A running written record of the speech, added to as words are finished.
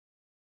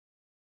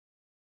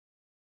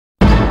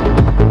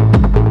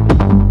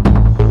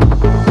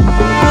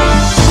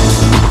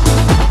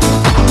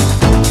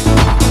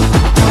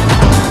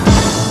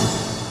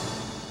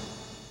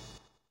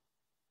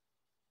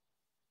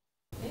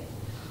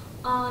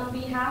On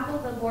behalf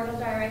of the Board of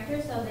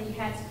Directors of the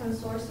HATS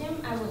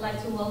Consortium, I would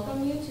like to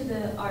welcome you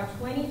to our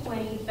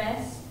 2020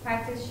 Best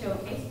Practice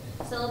Showcase,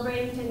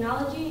 celebrating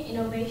technology,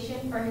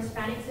 innovation for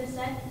Hispanic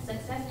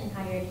success in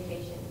higher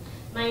education.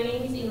 My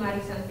name is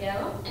Imari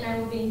Santiago, and I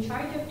will be in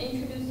charge of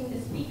introducing the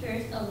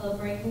speakers of the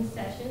breaking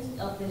sessions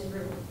of this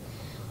room.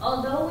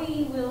 Although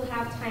we will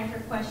have time for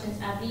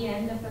questions at the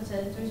end, the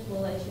presenters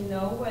will let you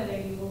know whether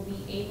you will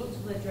be able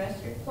to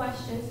address your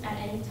questions at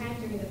any time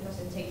during the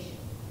presentation.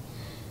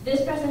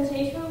 This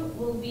presentation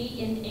will be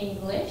in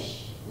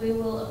English. We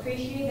will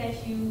appreciate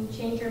that you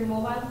change your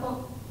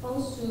mobile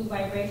phones to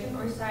vibration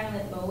or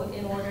silent mode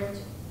in order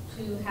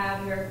to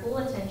have your full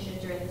attention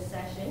during the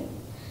session.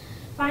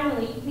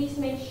 Finally, please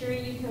make sure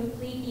you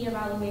complete the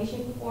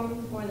evaluation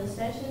form for the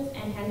sessions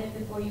and hand it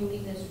before you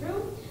leave this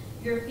room.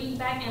 Your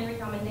feedback and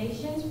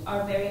recommendations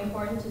are very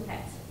important to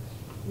PETS.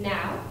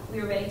 Now, we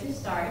are ready to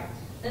start.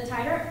 The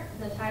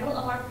title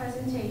of our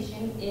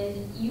presentation is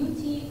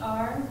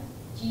UTRGV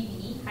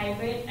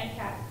Hybrid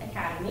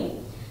Academy.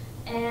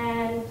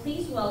 And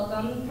please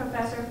welcome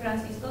Professor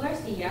Francisco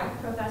Garcia,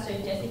 Professor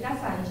Jessica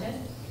Sánchez,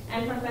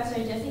 and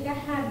Professor Jessica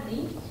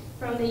Handley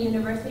from the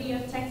University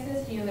of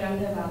Texas, Rio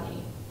Grande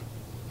Valley.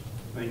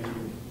 Thank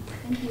you.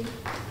 Thank you.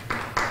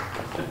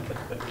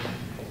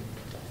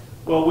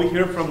 Well, we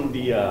hear from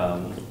the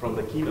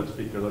keynote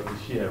speaker, Dr.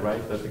 Xie,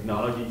 right? That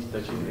technology is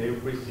touching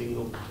every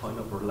single point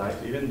of our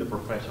lives, even the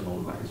professional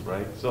lives,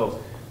 right? So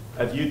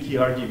at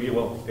UTRGV,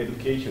 well,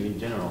 education in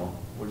general,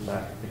 we're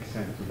not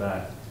exempt to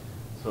that.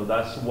 So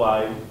that's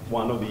why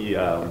one of the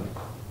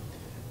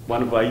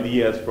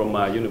ideas from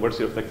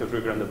University of Texas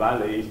Rio Grande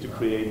Valley is to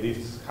create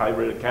this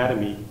hybrid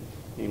academy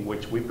in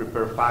which we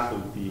prepare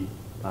faculty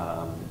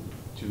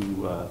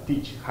to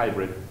teach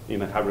hybrid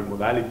in a hybrid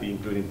modality,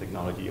 including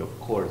technology, of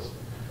course.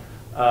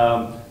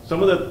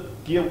 Some of the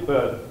key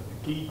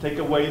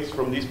takeaways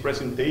from this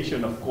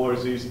presentation, of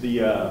course, is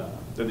the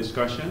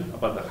discussion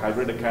about the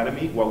hybrid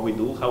academy, what we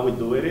do, how we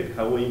do it,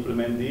 how we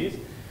implement this,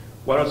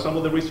 what are some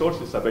of the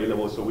resources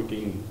available so we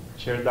can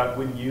share that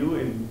with you,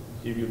 and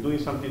if you're doing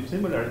something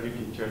similar, you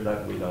can share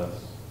that with us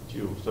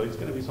too. So it's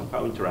going to be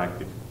somehow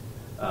interactive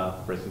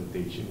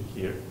presentation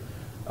here.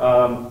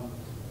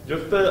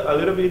 Just a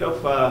little bit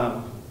of,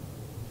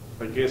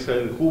 I guess,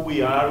 who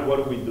we are, what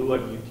do we do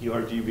at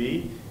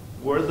UTRGV.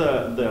 We're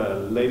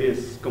the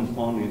latest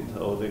component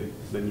of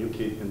the new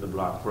kid in the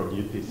block for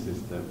UT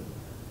system.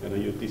 And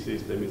the UT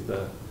system is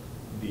the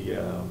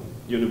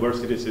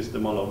university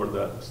system all over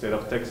the state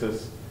of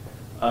Texas.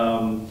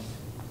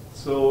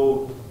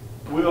 So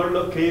we are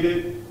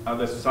located at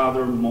the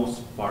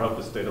southernmost part of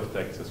the state of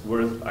Texas.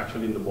 We're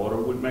actually in the border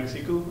with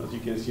Mexico, as you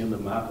can see on the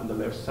map on the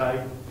left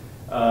side.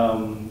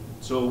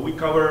 So we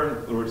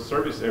cover, our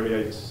service area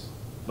is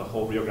the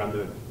whole Rio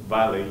Grande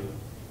Valley.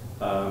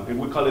 And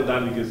we call it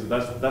that because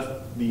that's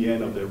the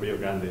end of the Rio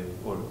Grande,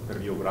 or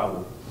Rio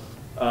Bravo.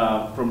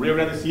 From Rio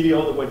Grande City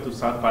all the way to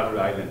South Padre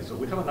Island. So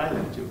we have an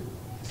island too.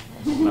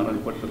 Not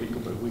only Puerto Rico,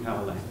 but we have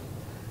a land.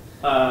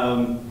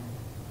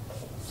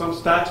 Some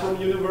stats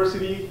from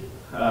university,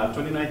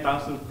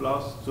 29,000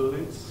 plus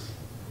students.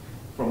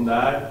 From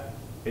that,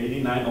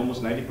 89,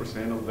 almost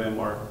 90% of them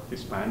are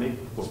Hispanic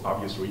for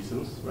obvious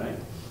reasons, right?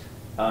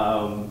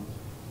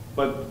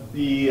 But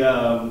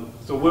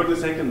so we're the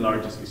second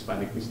largest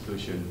Hispanic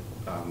institution.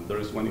 There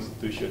is one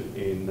institution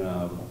in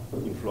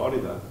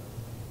Florida,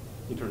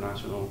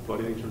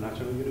 Florida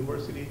International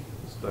University.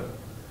 It's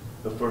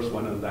the first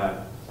one on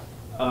that.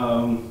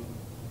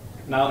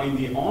 Now in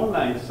the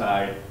online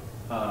side,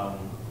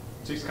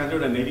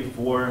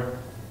 684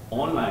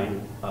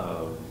 online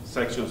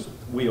sections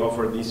we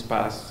offer this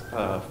past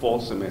fall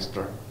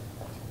semester.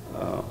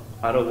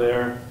 Out of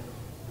there,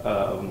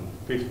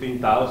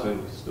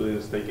 15,000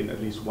 students taking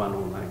at least one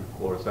online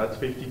course. That's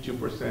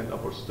 52%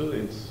 of our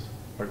students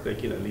are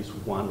taking at least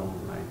one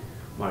online.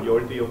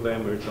 Majority of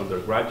them are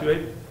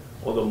undergraduate,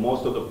 although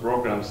most of the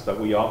programs that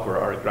we offer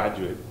are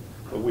graduate.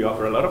 But we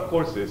offer a lot of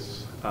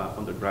courses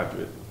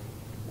undergraduate.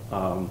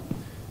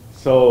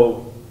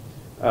 So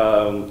a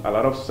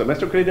lot of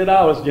semester credit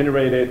hours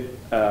generated,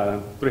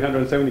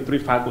 373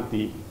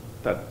 faculty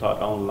that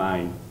taught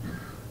online.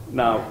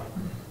 Now,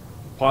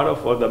 part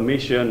of the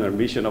mission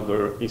of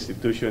the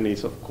institution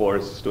is, of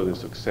course, student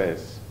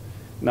success.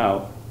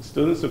 Now,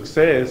 student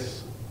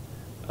success,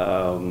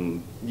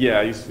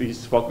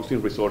 is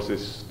focusing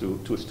resources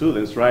to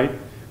students, right?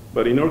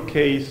 But in our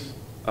case,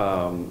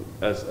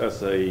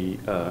 as a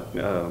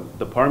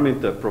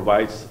department that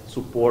provides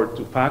support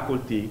to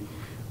faculty,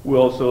 we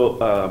also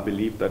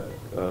believe that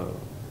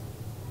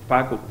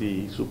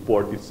faculty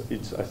support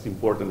is as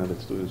important as the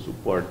student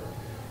support.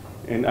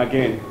 And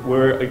again,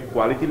 we're a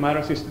quality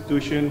matters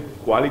institution.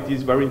 Quality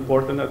is very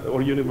important at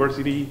our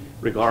university,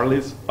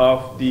 regardless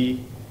of the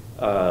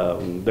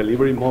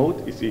delivery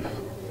mode. Is it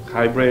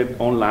hybrid,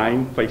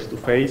 online,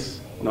 face-to-face,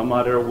 no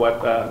matter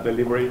what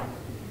delivery,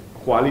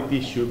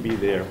 quality should be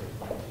there.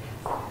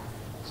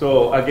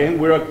 So again,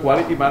 we're a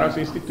Quality Matters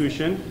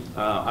institution.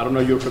 I don't know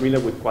if you're familiar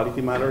with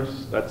Quality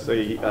Matters. That's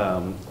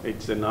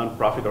it's a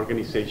nonprofit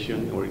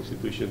organization or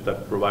institution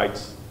that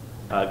provides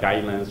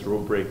guidelines,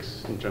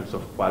 rubrics in terms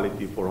of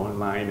quality for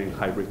online and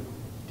hybrid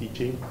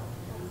teaching.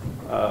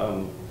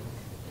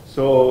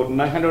 So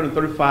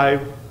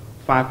 935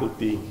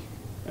 faculty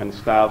and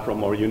staff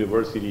from our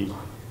university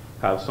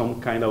have some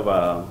kind of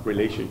a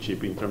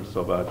relationship in terms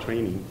of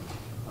training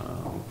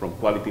from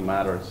Quality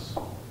Matters.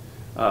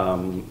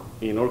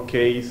 In our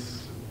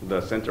case, the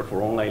Center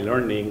for Online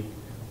Learning,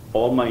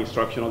 all my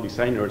instructional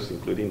designers,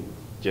 including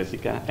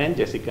Jessica,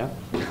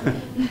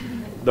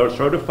 they're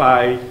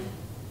certified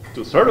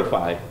to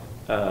certify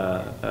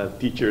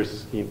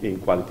teachers in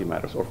Quality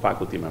Matters or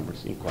faculty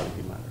members in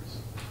Quality Matters.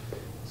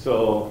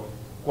 So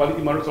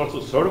Quality Matters also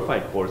certify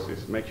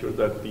courses, make sure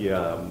that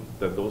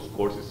that those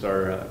courses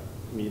are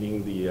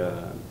meeting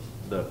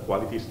the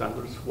quality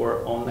standards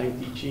for online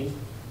teaching.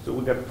 So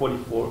we got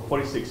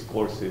 46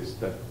 courses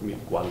that meet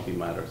Quality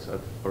Matters at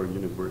our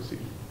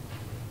university.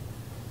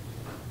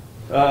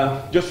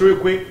 Just real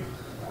quick,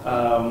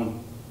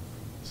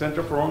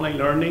 Center for Online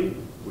Learning,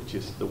 which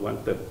is the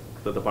one that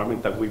the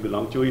department that we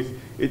belong to,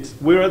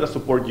 we're the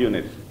support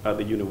unit at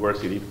the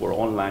university for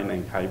online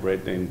and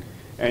hybrid and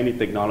any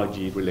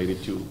technology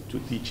related to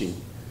teaching.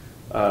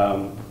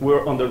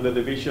 We're under the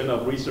division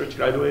of research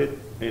graduate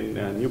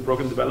and new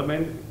program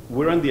development.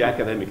 We're on the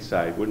academic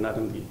side. We're not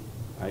on the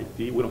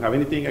IT. We don't have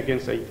anything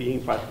against IT.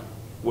 In fact,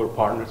 we're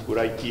partners with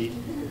IT,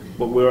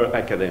 but we're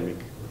academic.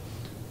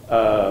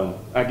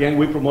 Again,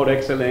 we promote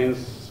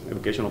excellence,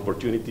 educational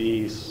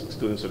opportunities,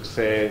 student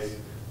success.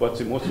 What's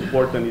the most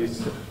important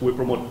is we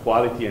promote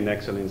quality and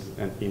excellence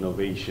and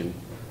innovation.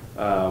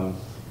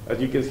 As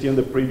you can see on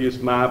the previous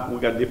map, we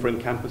got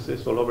different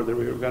campuses all over the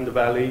Rio Grande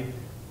Valley.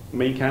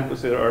 Main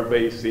campuses are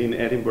based in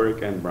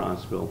Edinburgh and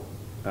Brownsville.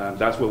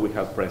 That's where we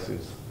have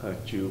presence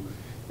too.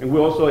 And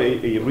we're also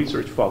a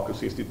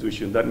research-focused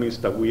institution. That means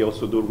that we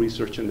also do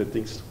research in the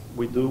things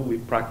we do. We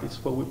practice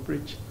what we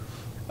preach.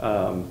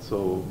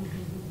 So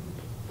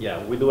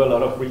yeah, we do a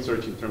lot of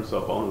research in terms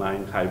of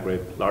online,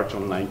 hybrid, large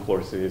online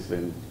courses,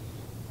 and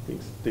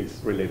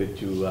things related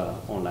to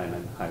online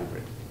and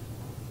hybrid.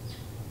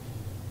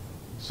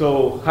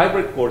 So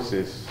hybrid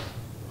courses,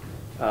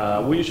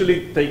 we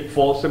usually take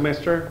fall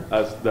semester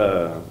as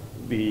the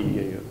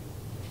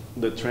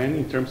trend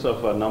in terms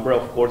of number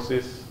of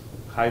courses,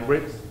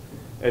 hybrids.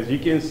 As you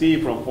can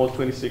see from fall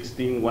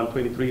 2016,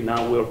 123,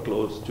 now we're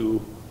close to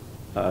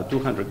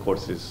 200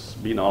 courses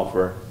being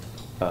offered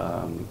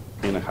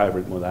in a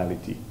hybrid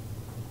modality.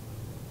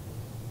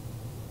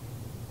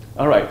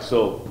 All right,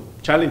 so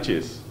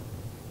challenges.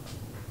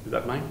 Is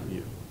that mine?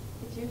 You?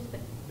 It's yours.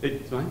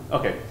 It's mine?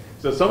 Okay.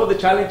 So some of the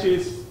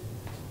challenges,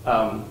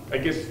 I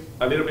guess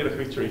a little bit of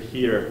history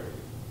here.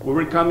 We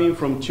were coming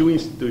from two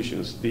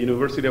institutions, the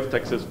University of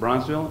Texas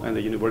Brownsville and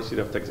the University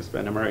of Texas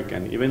Pan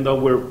American. Even though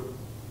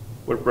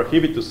we're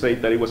prohibited to say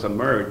that it was a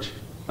merge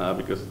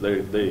because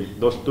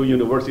those two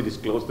universities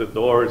closed the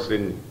doors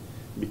and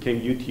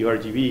became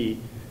UTRGV,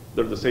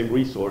 they're the same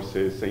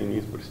resources, same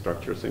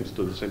infrastructure, same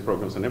students, same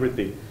programs and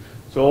everything.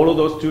 So all of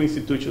those two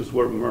institutions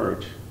were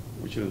merged.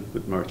 We shouldn't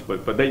put merge,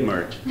 but they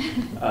merged.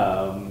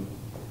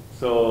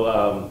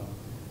 So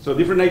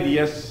different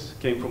ideas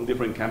came from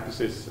different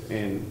campuses,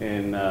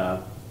 and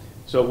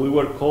so we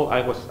were called.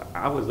 I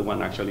was the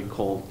one actually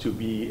called to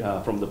be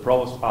from the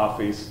Provost's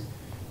office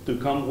to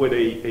come with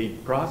a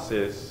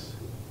process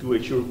to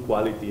ensure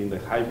quality in the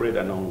hybrid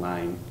and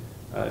online.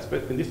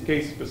 In this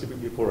case,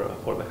 specifically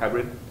for the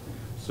hybrid.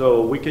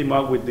 So we came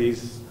up with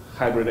this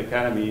hybrid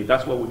academy.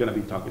 That's what we're going to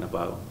be talking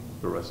about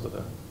the rest of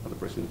the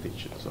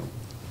presentation. So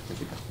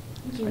thank you.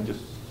 I just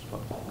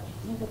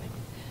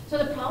So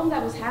the problem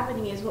that was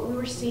happening is what we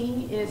were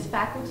seeing is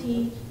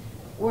faculty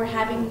were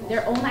having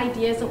their own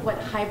ideas of what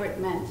hybrid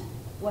meant,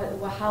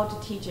 how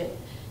to teach it.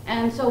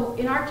 And so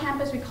in our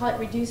campus, we call it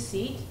reduced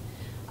seat.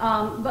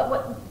 But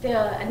what the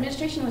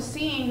administration was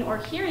seeing or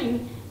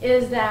hearing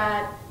is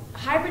that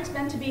hybrid's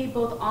meant to be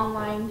both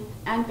online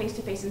and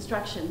face-to-face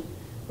instruction.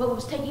 What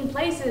was taking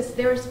place is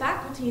there was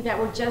faculty that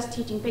were just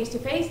teaching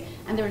face-to-face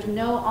and there was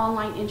no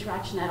online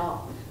interaction at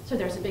all. So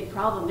there's a big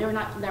problem. They were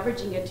not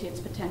leveraging it to its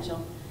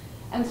potential.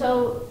 And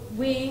so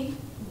we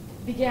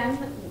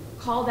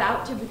called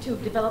out to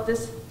develop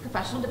this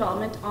professional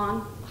development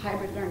on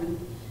hybrid learning.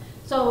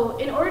 So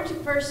in order to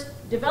first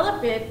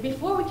develop it,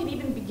 before we could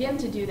even begin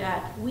to do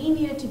that, we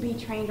needed to be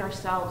trained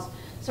ourselves.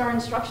 So our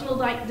instructional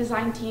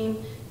design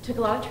team took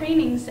a lot of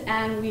trainings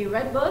and we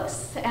read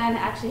books and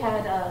actually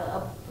had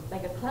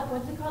like a club,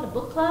 what's it called, a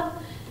book club,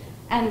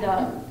 and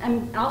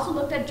also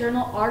looked at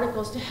journal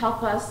articles to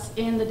help us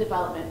in the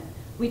development.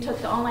 We took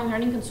the Online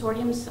Learning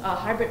Consortium's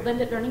hybrid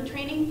blended learning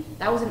training.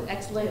 That was an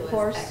excellent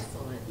course.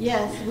 Excellent.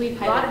 Yes, we a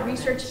lot of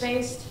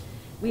research-based.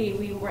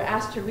 We were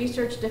asked to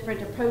research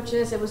different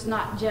approaches. It was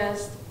not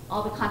just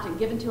all the content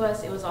given to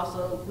us. It was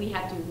also, we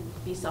had to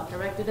be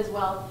self-directed as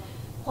well.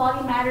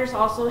 Quality Matters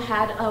also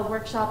had a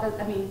workshop,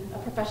 a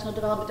professional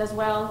development as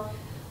well.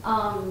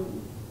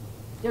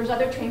 There was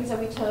other trainings that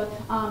we took.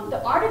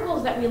 The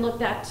articles that we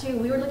looked at too,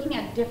 we were looking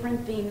at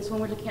different things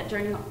when we're looking at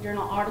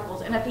journal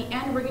articles. And at the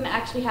end, we're going to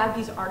actually have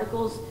these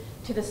articles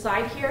to the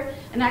side here.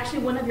 And actually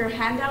one of your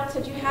handouts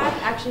that you have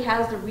actually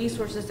has the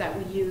resources that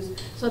we use.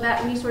 So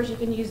that resource, you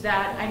can use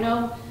that. I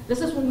know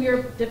this is when we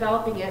were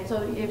developing it,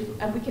 so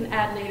we can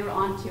add later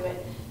on to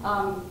it.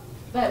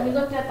 But we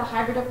looked at the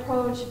hybrid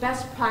approach,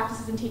 best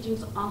practices in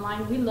teaching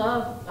online. We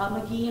love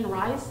McGee and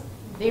Rice.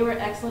 They were an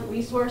excellent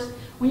resource.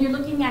 When you're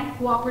looking at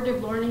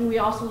cooperative learning, we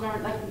also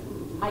learned, like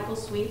Michael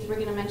Sweet, we're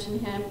going to mention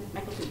him,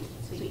 Michael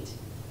Sweet,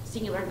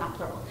 singular, not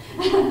plural.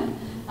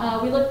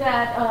 We looked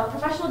at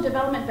professional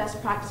development best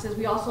practices.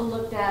 We also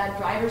looked at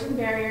drivers and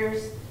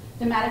barriers,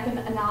 thematic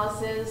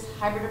analysis,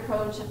 hybrid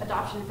approach,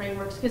 adoption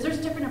frameworks, because there's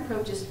different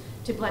approaches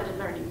to blended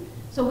learning.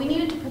 So we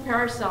needed to prepare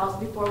ourselves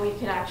before we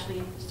could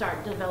actually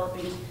start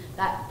developing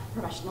that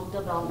professional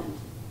development.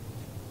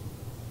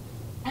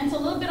 And so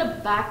a little bit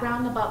of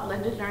background about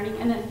blended learning,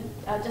 and then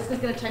Jessica's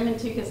going to chime in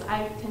too, because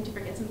I tend to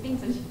forget some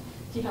things, and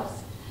she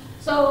helps.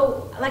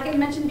 So, like I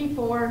mentioned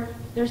before,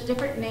 there's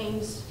different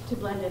names to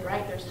blended,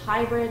 right? There's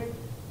hybrid,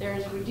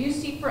 there's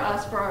reduced seat for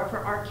us, for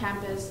our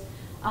campus,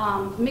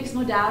 mixed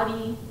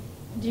modality.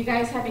 Do you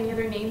guys have any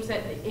other names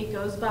that it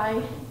goes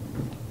by?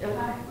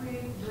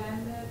 Hybrid,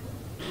 blended.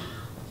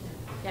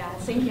 Yeah,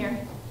 same here.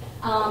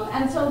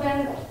 And so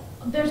then,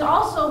 there's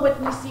also what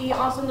we see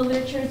also in the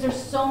literature is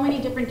there's so many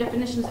different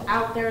definitions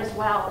out there as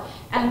well.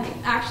 And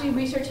actually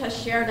research has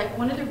shared like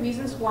one of the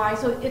reasons why,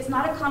 so it's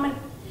not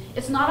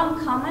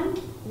uncommon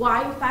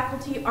why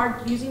faculty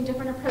are using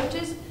different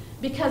approaches,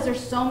 because there's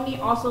so many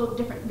also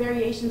different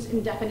variations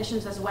in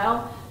definitions as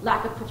well.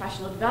 Lack of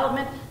professional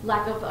development,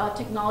 lack of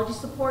technology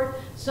support.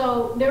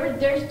 So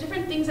there's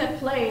different things at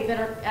play that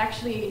are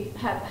actually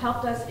have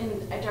helped us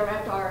in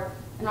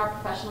our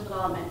professional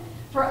development.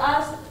 For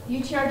us,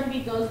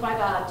 UTRGV goes by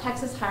the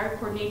Texas Higher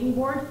Coordinating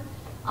Board.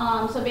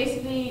 So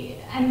basically,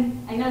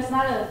 and I know it's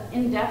not an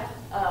in-depth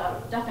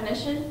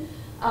definition,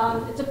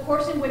 it's a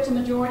course in which a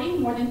majority,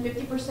 more than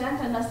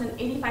 50% and less than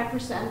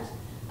 85%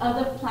 of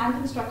the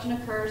planned instruction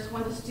occurs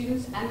when the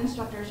students and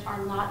instructors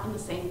are not in the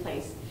same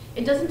place.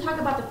 It doesn't talk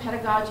about the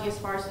pedagogy as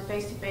far as the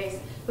face-to-face,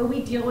 but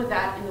we deal with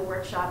that in the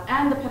workshop,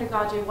 and the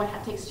pedagogy of what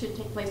should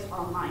take place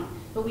online.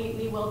 But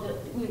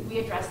we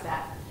address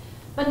that.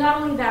 But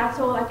not only that,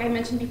 so like I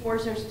mentioned before,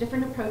 so there's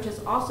different approaches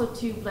also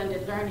to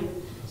blended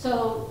learning.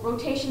 So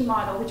rotation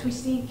model, which we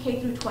see K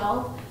through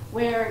 12,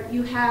 where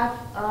you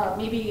have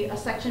maybe a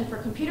section for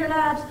computer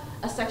labs,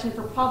 a section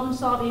for problem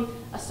solving,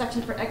 a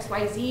section for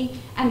XYZ,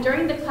 and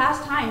during the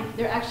class time,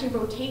 they're actually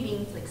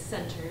rotating. Like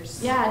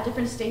centers. Yeah,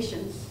 different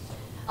stations.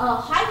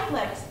 High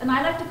flex, and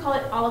I like to call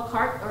it a la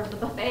carte, or the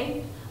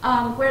buffet,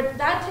 where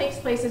that takes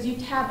place is you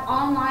have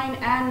online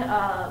and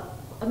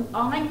an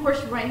online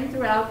course running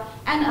throughout,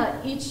 and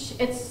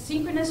it's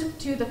synchronous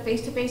to the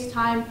face-to-face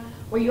time,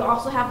 where you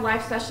also have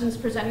live sessions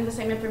presenting the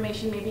same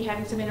information, maybe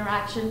having some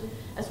interaction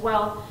as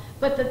well.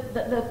 But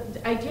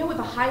the idea with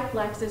a high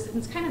flex is, and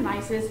it's kind of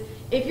nice, is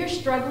if you're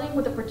struggling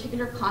with a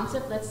particular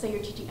concept, let's say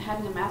you're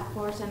having a math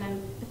course and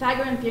then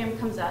Pythagorean theorem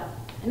comes up,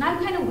 and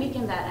I'm kind of weak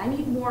in that, I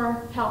need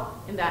more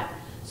help in that.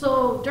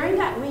 So during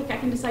that week, I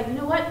can decide, you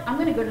know what, I'm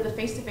going to go to the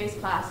face-to-face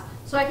class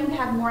so I can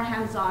have more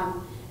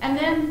hands-on. And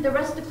then the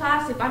rest of the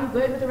class, if I'm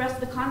good with the rest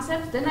of the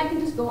concepts, then I can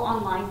just go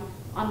online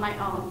on my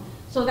own.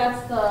 So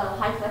that's the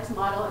high flex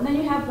model. And then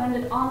you have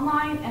blended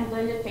online and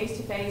blended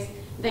face-to-face.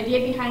 The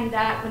idea behind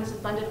that, when it's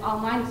blended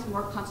online, it's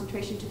more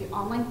concentration to the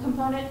online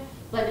component.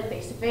 Blended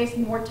face-to-face,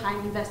 more time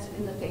invested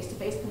in the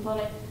face-to-face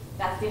component.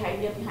 That's the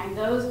idea behind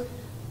those.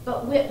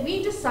 But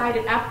we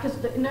decided,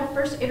 because in our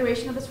first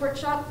iteration of this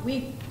workshop,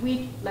 we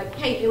like,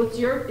 hey, it's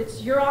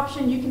your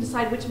option. You can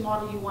decide which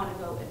model you want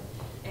to go with.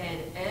 And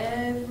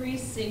every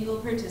single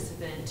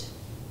participant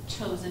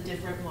chose a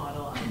different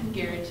model, I can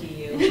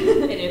guarantee you.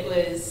 And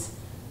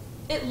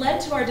it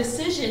led to our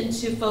decision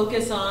to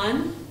focus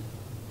on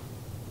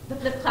the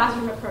flipped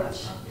classroom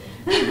approach.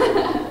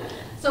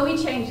 So we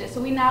changed it.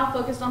 So we now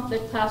focused on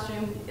flipped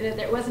classroom.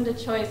 There wasn't a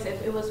choice.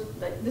 It was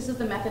like, this is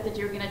the method that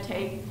you're going to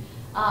take.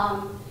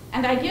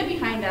 And the idea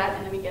behind that,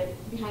 and let me get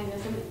behind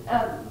this,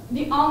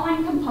 the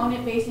online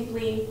component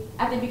basically,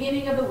 at the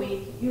beginning of the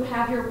week, you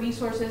have your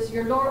resources,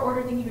 your lower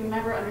order thing you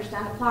remember,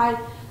 understand, apply,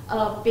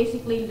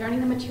 basically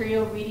learning the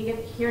material, reading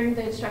it, hearing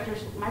the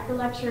instructor's micro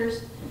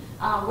lectures.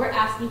 We're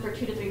asking for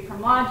 2 to 3 per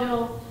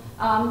module.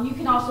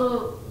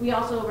 We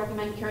also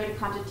recommend curated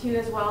content too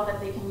as well that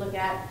they can look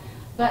at.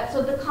 But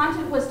so the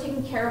content was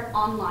taken care of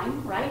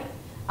online, right?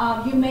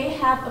 You may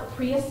have a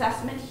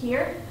pre-assessment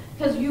here,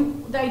 because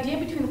the idea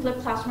between the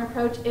flipped classroom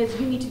approach is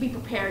you need to be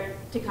prepared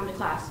to come to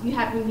class. You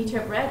need to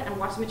have read and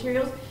watched the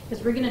materials,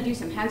 because we're going to do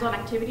some hands-on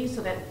activities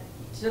so that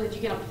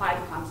you can apply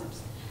the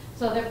concepts.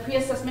 So the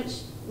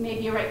pre-assessment may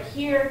be right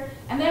here,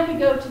 and then we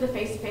go to the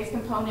face-to-face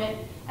component,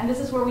 and this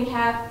is where we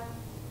have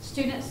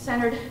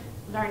student-centered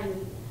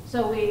learning.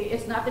 So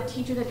it's not the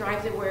teacher that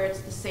drives it, where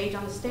it's the sage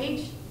on the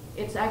stage.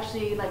 It's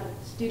actually like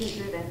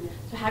student-driven.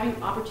 So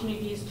having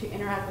opportunities to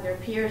interact with their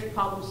peers,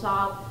 problem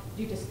solve,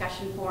 do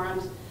discussion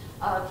forums,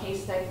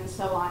 case studies, and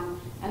so on.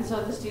 And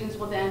so the students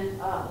will then,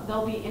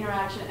 there'll be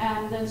interaction,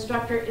 and the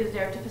instructor is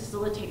there to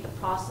facilitate the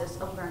process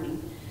of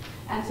learning.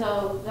 And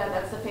so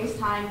that's the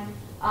FaceTime.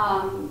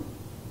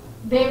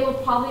 They will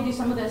probably do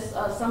some of this,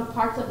 some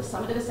parts of the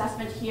summative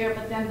assessment here,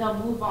 but then they'll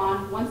move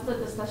on. Once the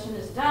discussion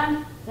is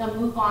done, they'll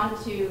move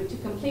on to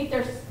complete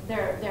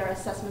their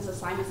assessments,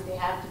 assignments that they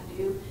have to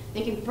do.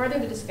 They can further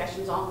the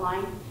discussions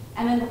online.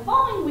 And then the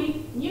following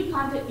week, new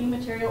content, new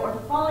material, or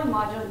the following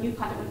module, new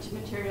content, new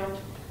material,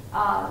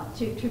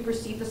 to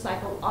proceed the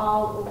cycle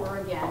all over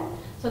again.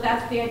 So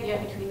that's the idea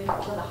between the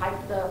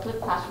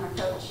flipped classroom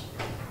approach.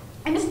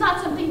 And it's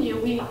not something new.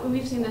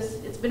 We've seen this,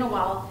 it's been a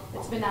while,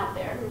 it's been out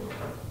there.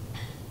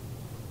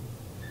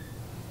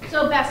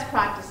 So best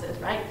practices,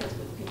 right? Because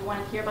people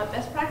want to hear about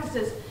best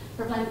practices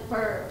for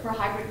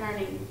hybrid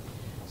learning.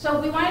 So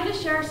we wanted to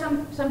share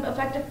some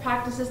effective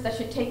practices that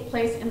should take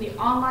place in the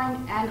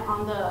online and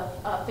on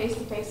the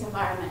face-to-face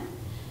environment.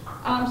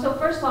 So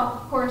first off,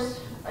 of course,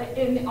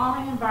 in the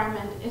online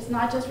environment, it's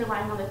not just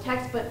relying on the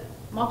text, but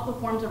multiple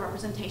forms of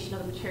representation of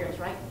the materials,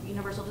 right?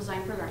 Universal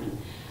design for learning.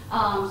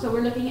 So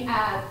we're looking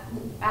at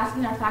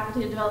asking our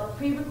faculty to develop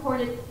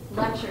pre-recorded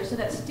lectures so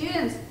that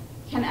students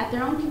can, at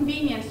their own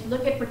convenience,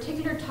 look at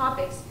particular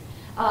topics,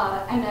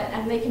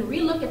 and they can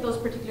relook at those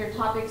particular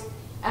topics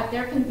at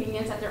their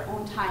convenience, at their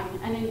own time,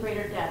 and in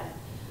greater depth.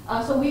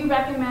 So we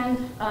recommend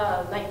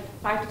like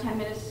 5 to 10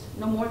 minutes,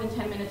 no more than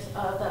 10 minutes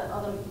of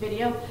the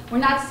video. We're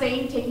not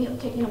saying taking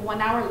a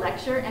 1-hour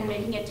lecture and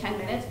making it 10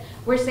 minutes.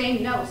 We're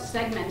saying no,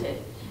 segment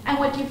it. And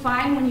what you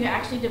find when you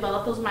actually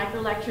develop those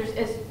micro lectures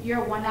is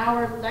your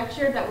 1-hour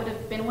lecture that would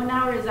have been 1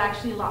 hour is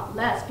actually a lot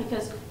less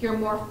because you're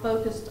more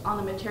focused on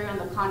the material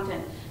and the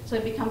content. So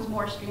it becomes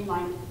more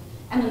streamlined.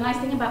 And the nice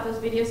thing about those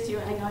videos too,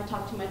 and I know I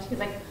talk too much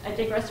because I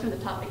digress from the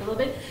topic a little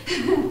bit,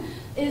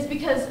 is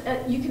because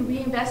you can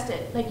reinvest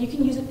it. Like you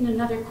can use it in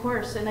another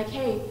course and like,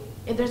 hey,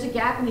 if there's a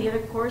gap in the other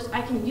course,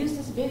 I can use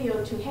this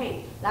video to,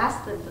 hey,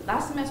 last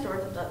semester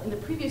or in the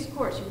previous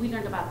course, we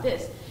learned about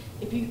this.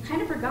 If you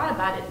kind of forgot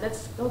about it,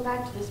 let's go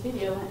back to this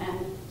video,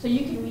 and so you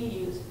can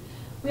reuse.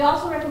 We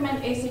also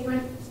recommend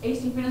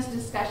asynchronous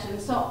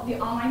discussions, so the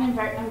online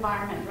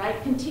environment,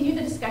 right? Continue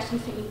the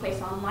discussions taking place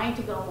online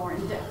to go more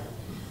in depth.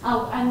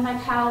 And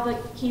like how the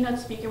keynote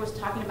speaker was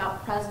talking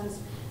about presence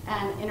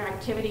and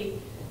interactivity,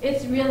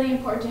 it's really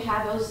important to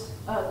have those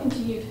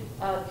continued,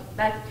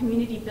 that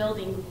community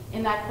building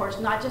in that course,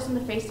 not just in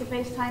the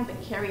face-to-face time,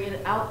 but carry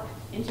it out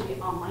into the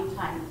online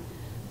time.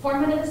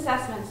 Formative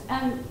assessments,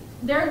 and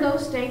they're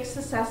low-stakes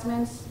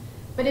assessments,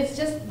 but it's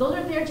just, those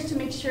are there just to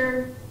make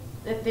sure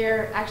that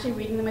they're actually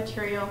reading the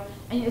material,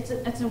 and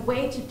it's a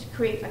way to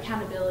create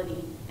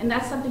accountability. And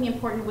that's something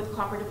important with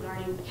cooperative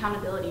learning,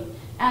 accountability,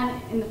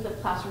 and in the flipped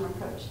classroom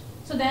approach.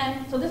 So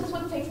this is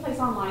what takes place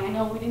online. I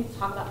know we didn't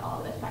talk about all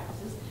of the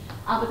practices,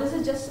 but this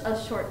is just a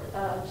short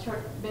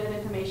bit of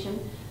information.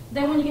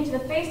 Then when you get to the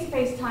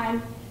face-to-face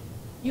time,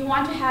 you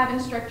want to have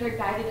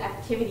instructor-guided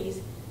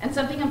activities. And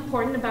something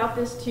important about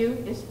this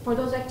too is for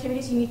those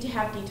activities, you need to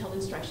have detailed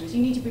instructions.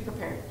 You need to be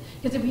prepared.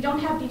 Because if you don't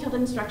have detailed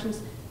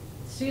instructions,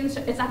 students,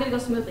 it's not going to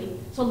go smoothly.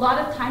 So a lot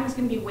of time is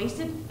going to be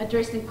wasted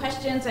addressing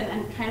questions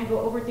and trying to go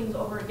over things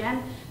over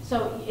again.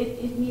 So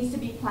it needs to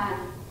be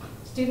planned.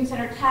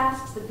 Student-centered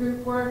tasks, the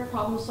group work,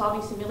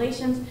 problem-solving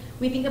simulations.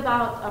 We think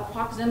about a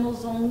proximal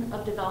zone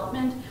of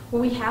development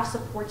where we have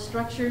support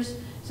structures.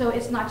 So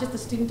it's not just the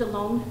student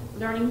alone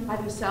learning by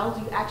themselves.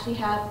 You actually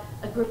have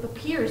a group of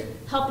peers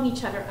helping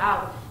each other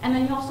out. And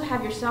then you also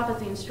have yourself as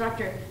the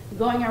instructor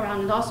going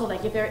around, and also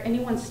like if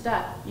anyone's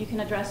stuck, you can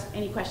address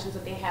any questions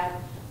that they have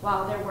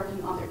while they're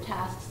working on their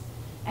tasks.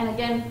 And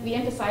again, we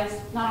emphasize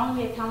not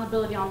only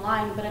accountability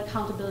online, but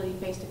accountability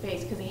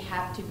face-to-face, because they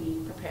have to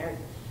be prepared.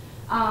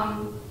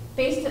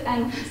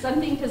 And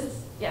something,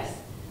 because yes,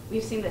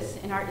 we've seen this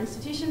in our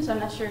institution, so I'm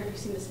not sure if you've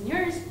seen this in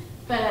yours,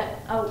 but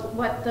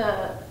what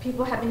the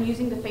people have been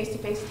using the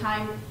face-to-face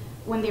time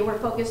when they were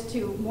focused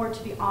more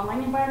to the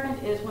online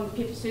environment is when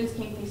students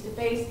came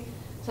face-to-face.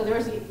 So there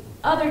was the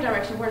other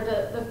direction where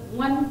the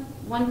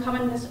one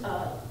common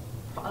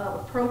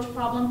approach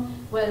problem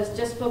was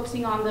just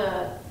focusing on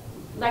the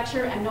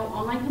lecture and no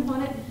online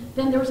component.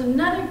 Then there was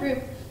another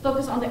group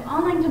focused on the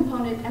online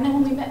component, and then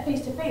when we met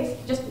face-to-face,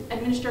 just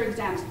administer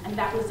exams, and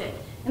that was it.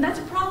 And that's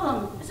a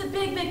problem. It's a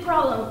big, big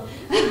problem.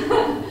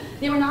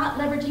 They were not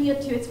leveraging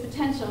it to its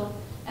potential.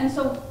 And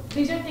so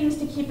these are things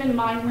to keep in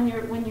mind when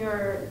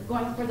you're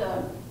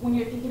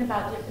thinking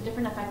about the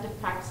different effective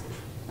practices.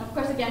 And of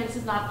course, again, this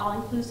is not all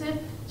inclusive,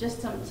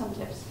 just some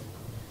tips.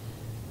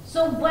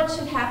 So what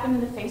should happen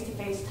in the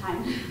face-to-face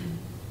time?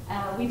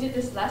 We did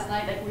this last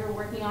night, like we were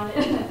working on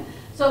it.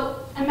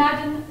 So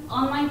imagine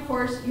online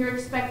course, you're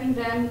expecting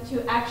them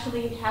to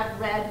actually have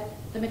read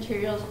the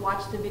materials,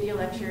 watched the video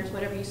lectures,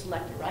 whatever you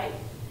selected, right?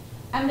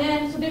 And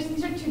then, so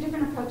these are two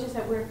different approaches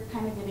that we're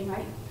kind of giving,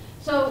 right?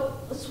 So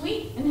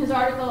Sweet, in his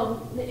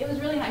article, it was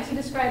really nice. He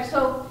described,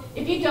 so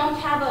if you don't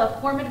have a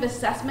formative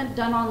assessment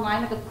done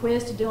online, like a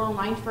quiz to do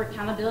online for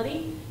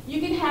accountability, you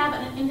can have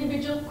an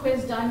individual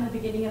quiz done in the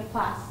beginning of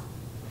class.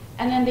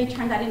 And then they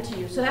turn that into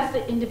you. So that's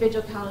the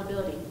individual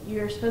accountability.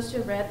 You're supposed to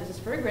have read, this is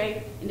for a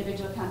grade,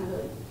 individual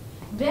accountability.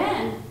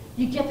 Then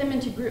you get them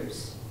into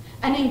groups.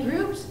 And in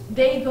groups,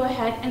 they go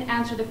ahead and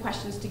answer the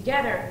questions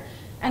together.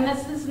 And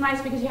this is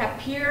nice because you have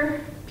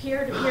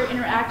peer-to-peer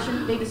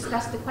interaction. They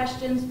discuss the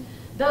questions.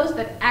 Those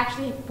that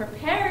actually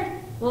prepared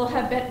will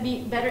have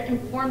be better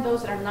informed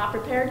those that are not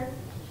prepared.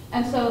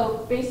 And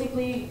so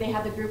basically they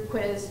have the group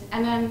quiz,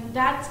 and then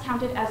that's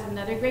counted as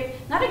another grade.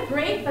 Not a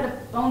grade, but a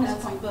bonus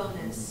That's point. a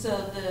bonus. So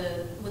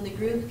when the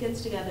group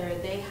gets together,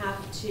 they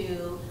have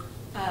to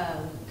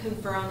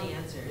confer on the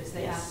answers.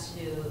 They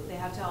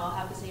have to all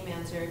have the same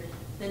answer.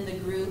 Then the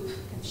group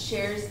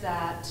shares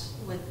that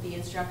with the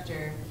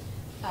instructor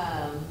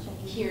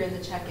here in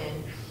the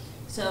check-in.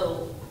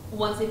 So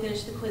once they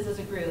finish the quiz as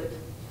a group,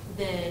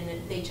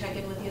 then they check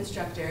in with the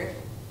instructor.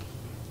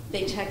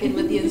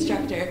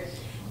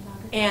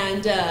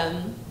 And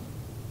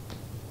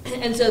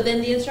so then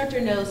the instructor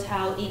knows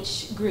how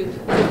each group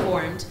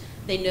performed.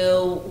 They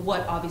know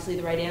what obviously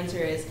the right answer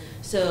is.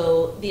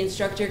 So the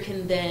instructor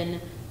can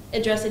then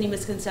address any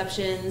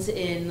misconceptions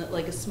in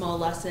like a small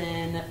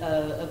lesson,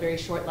 a very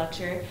short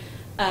lecture,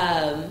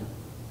 and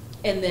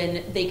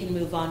then they can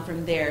move on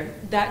from there.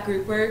 That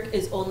group work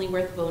is only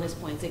worth bonus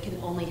points. It can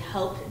only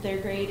help their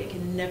grade. It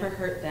can never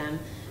hurt them.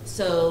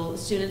 So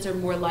students are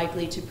more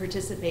likely to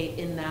participate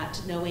in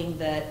that, knowing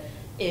that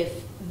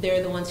if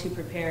they're the ones who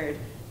prepared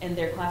and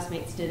their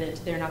classmates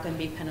didn't, they're not going to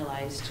be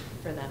penalized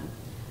for them.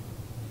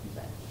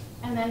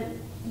 And then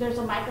there's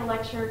a micro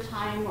lecture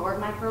time or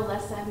micro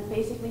lesson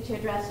basically to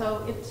address.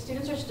 So if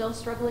students are still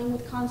struggling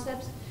with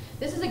concepts,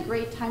 this is a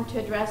great time to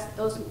address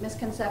those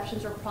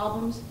misconceptions or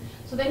problems.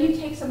 So then you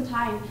take some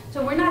time.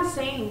 So we're not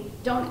saying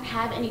don't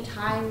have any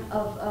time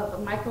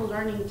of micro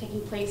learning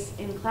taking place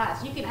in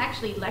class. You can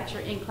actually lecture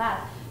in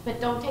class,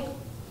 but don't take,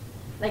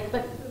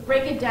 but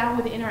break it down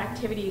with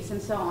interactivities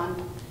and so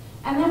on.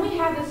 And then we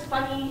have this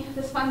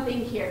fun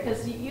thing here,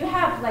 because you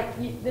have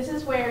this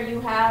is where you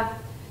have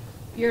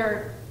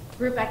your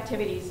group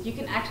activities. You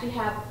can actually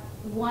have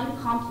one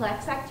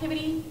complex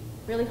activity,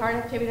 really hard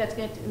activity that's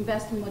going to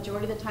invest the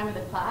majority of the time of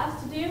the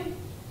class to do.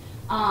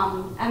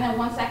 And then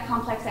once that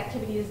complex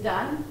activity is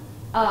done,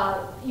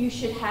 you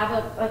should have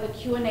a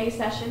Q&A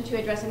session to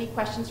address any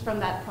questions from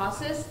that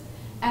process,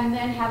 and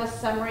then have a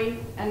summary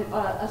and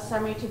a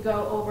summary to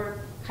go over,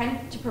 kind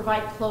of to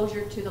provide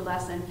closure to the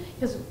lesson,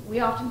 because we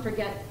often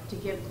forget to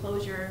give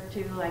closure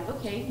to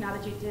okay, now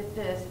that you did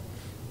this,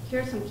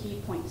 here are some key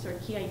points or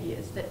key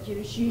ideas that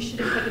you should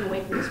have taken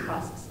away from this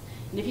process.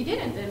 And if you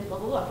didn't, then blah,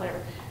 blah, blah,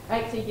 whatever.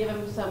 Right? So you give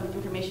them some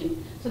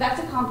information. So that's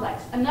a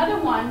complex.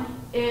 Another one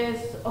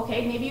is,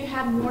 okay, maybe you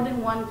have more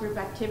than one group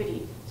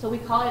activity. So we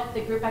call it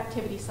the group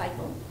activity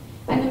cycle.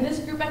 And in this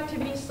group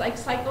activity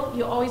cycle,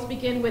 you always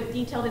begin with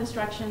detailed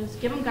instructions,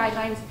 give them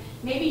guidelines.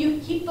 Maybe you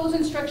keep those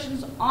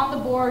instructions on the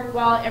board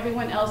while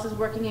everyone else is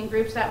working in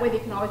groups. That way they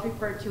can always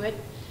refer to it.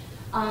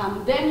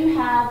 Then you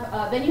have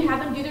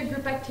them do their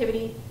group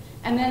activity.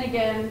 And then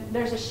again,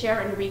 there's a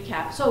share and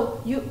recap.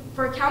 So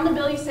for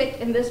accountability's sake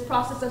in this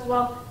process as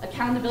well,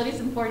 accountability is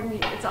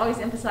important, it's always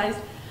emphasized,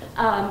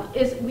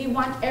 is we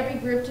want every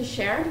group to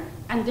share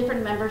and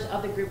different members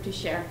of the group to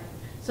share.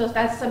 So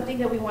that's something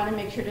that we want to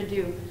make sure to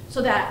do.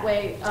 So that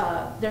way,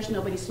 there's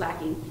nobody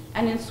slacking.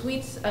 And in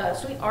Sweet's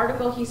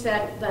article, he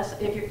said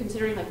that if you're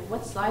considering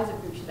what size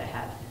of group should I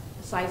have?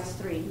 The size is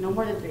 3, no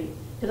more than 3.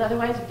 Because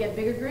otherwise you get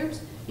bigger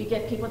groups, you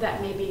get people that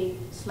maybe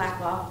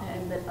slack off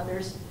and let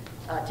others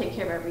take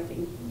care of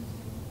everything.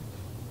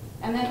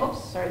 And then,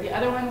 oops, sorry, the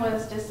other one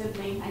was just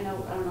simply, I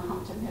don't know how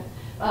much I'm here.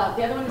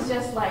 The other one is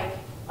just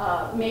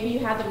maybe you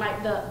have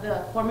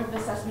the formative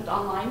assessment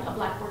online, a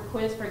Blackboard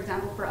quiz, for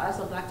example, for us,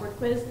 a Blackboard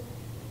quiz.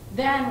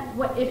 Then,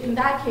 if in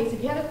that case,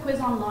 if you have a quiz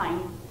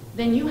online,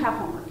 then you have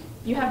homework.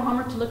 You have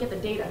homework to look at the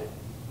data,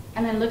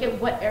 and then look at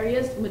what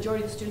areas the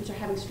majority of the students are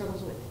having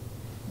struggles with.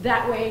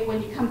 That way,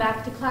 when you come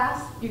back to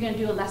class, you're going to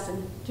do a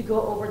lesson to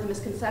go over the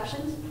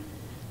misconceptions.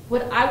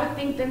 What I would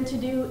think then to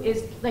do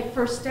is,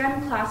 for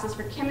STEM classes,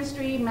 for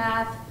chemistry,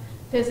 math,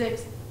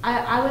 physics,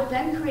 I would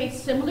then create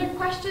similar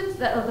questions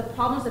of the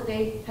problems that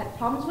they had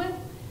problems with,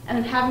 and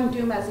then have them do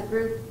them as a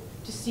group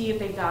to see if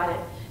they got it.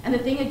 And the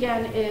thing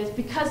again is,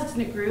 because it's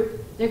in a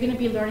group, they're going to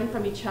be learning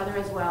from each other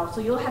as well. So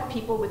you'll have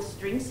people with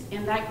strengths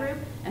in that group,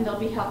 and they'll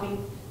be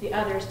helping the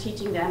others,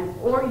 teaching them,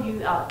 or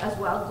you as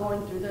well,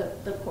 going through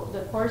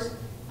the course,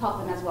 help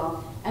them as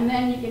well. And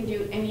then you can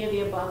do any of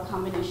the above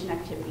combination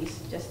activities.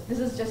 This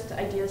is just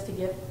ideas to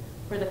give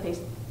for the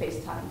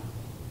face time.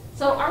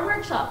 So our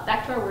workshop,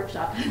 back to our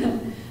workshop.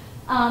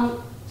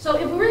 So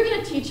if we're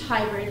going to teach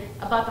hybrid,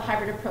 about the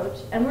hybrid approach,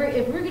 and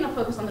if we're going to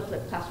focus on the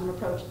flipped classroom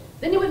approach,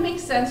 then it would make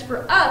sense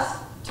for us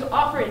to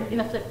offer it in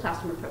a flipped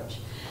classroom approach.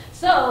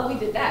 So we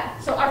did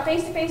that. So our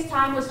face-to-face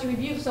time was to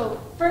review. So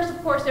first,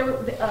 of course,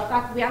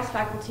 we asked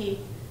faculty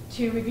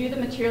to review the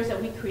materials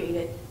that we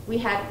created. We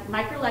had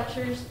micro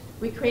lectures.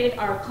 We created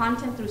our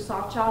content through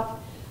SoftChalk.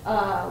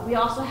 We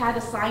also had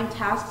assigned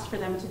tasks for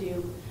them to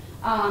do.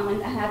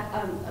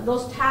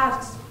 Those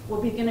tasks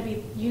will be going to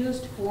be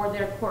used for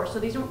their course. So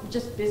these aren't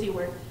just busy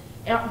work.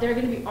 They're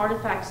going to be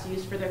artifacts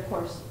used for their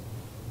course.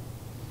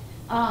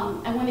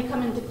 And when they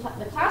come into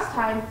the class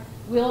time,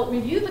 we'll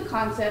review the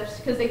concepts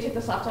because they took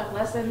the SoftChalk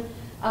lesson.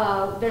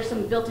 There's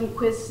some built-in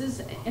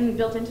quizzes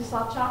built into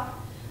SoftChalk.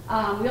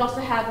 We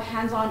also have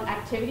hands-on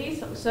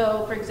activities.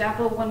 So for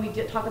example, when we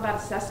talk about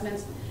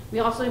assessments, we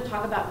also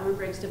talk about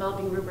rubrics,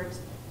 developing rubrics.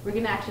 We're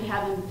going to actually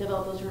have them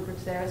develop those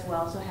rubrics there as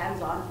well, so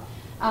hands-on.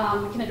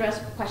 We can address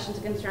questions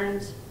and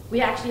concerns. We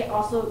actually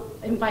also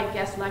invite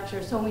guest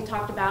lecturers. So when we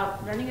talked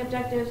about learning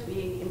objectives,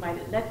 we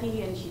invited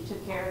Letty, and she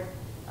took care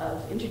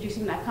of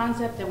introducing that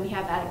concept, and we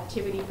had that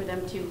activity for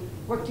them to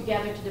work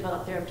together to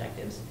develop their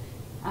objectives.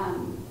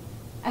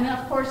 And then,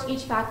 of course,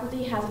 each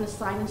faculty has an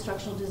assigned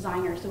instructional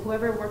designer. So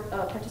whoever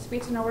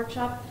participates in our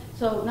workshop,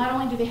 so not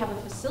only do they have a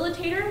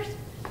facilitator,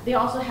 they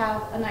also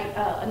have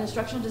an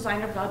instructional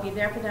designer that'll be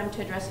there for them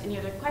to address any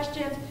other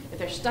questions, if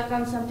they're stuck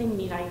on something,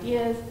 need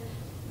ideas,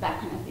 that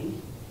kind of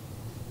thing.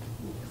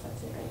 I guess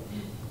that's it, right?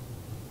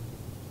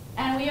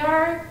 And we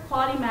are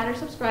Quality Matters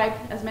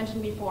subscribed, as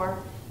mentioned before,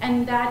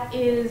 and that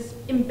is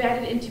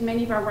embedded into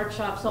many of our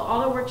workshops. So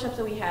all the workshops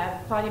that we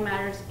have, Quality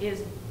Matters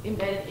is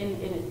embedded in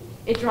it.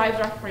 It drives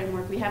our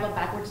framework. We have a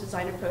backwards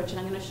design approach, and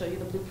I'm going to show you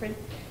the blueprint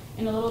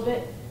in a little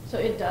bit. So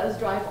it does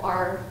drive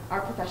our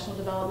professional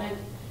development.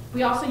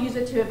 We also use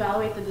it to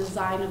evaluate the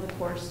design of the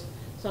course.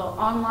 So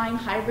online,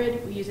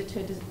 hybrid, we use it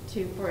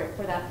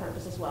for that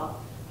purpose as well.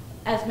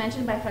 As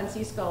mentioned by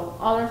Francisco,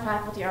 all our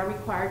faculty are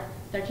required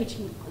that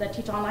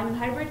teach online and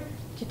hybrid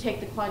to take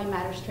the Quality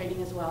Matters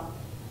training as well.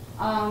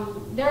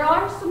 There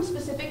are some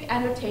specific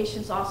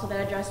annotations also that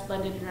address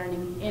blended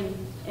learning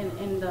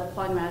in the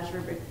Quality Matters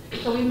rubric.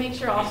 So we make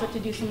sure also to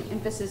do some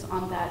emphasis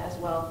on that as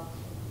well.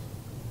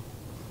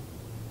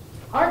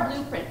 Our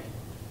blueprint.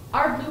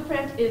 Our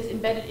blueprint is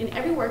embedded in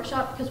every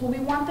workshop because what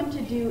we want them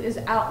to do is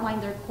outline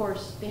their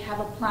course. They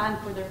have a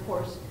plan for their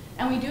course.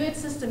 And we do it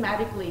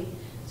systematically.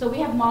 So we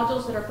have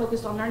modules that are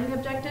focused on learning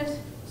objectives,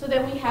 so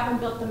then we have them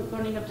built the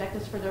learning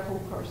objectives for their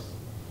whole course.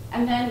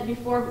 And then we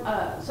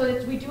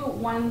do it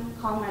one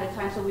column at a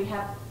time. So we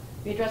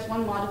address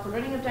one module for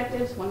learning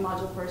objectives, one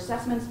module for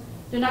assessments.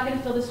 They're not going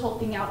to fill this whole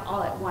thing out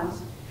all at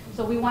once.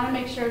 So we want to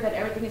make sure that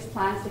everything is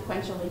planned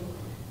sequentially.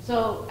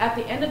 So at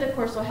the end of the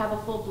course, they'll have a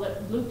full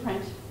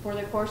blueprint for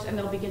their course, and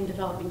they'll begin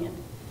developing it.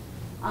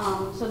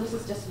 So this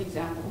is just an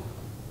example.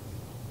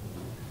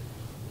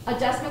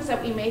 Adjustments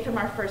that we made from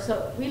our first.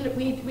 So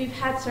we've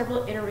had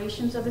several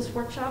iterations of this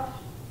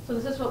workshop. So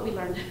this is what we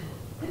learned.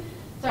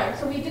 Sorry,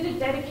 so we did a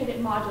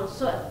dedicated module.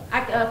 So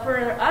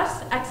for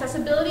us,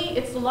 accessibility,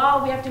 it's the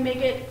law. We have to make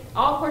it,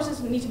 all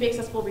courses need to be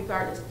accessible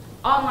regardless,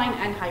 online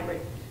and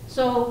hybrid.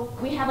 So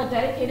we have a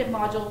dedicated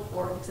module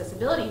for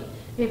accessibility.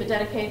 We have a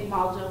dedicated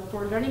module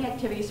for learning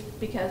activities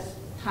because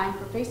time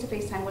for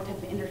face-to-face time, what type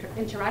of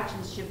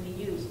interactions should we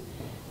use,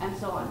 and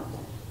so on.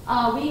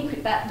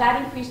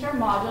 That increased our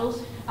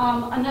modules.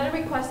 Another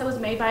request that was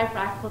made by our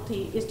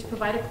faculty is to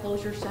provide a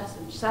closure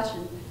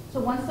session. So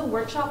once the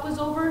workshop was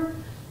over,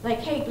 like,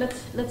 hey,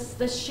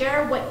 let's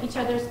share what each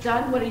other's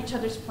done, what each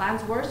other's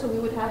plans were. So we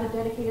would have a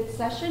dedicated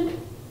session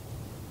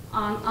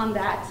on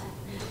that.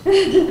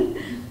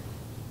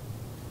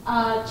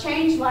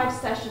 Change live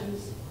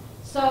sessions.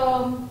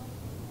 So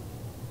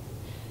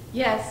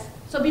yes.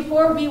 So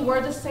before we were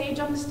the sage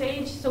on the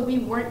stage, so we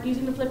weren't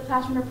using the flipped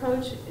classroom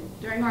approach.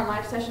 During our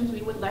live sessions,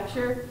 we would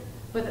lecture,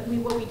 but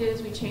what we did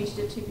is we changed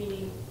it to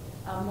be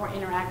more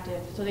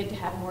interactive, so they'd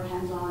have more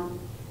hands-on.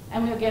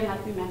 And we, again,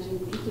 like we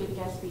mentioned, include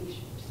guest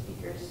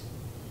speakers.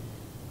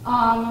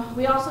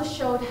 We also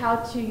showed how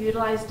to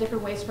utilize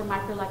different ways for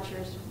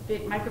micro-lectures.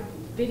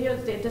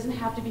 Videos, it doesn't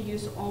have to be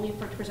used only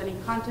for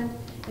presenting content.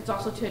 It's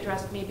also to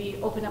address, maybe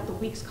open up the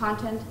week's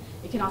content.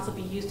 It can also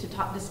be used to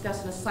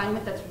discuss an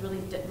assignment that's really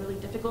really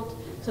difficult,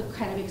 so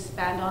kind of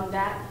expand on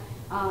that.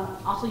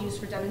 Also used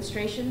for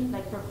demonstration,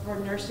 like for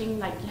nursing,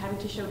 like having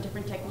to show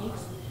different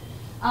techniques.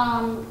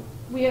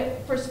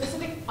 For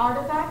specific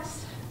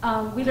artifacts,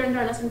 we learned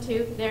our lesson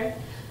 2 there.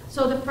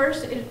 So the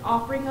first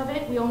offering of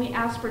it, we only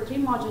asked for 3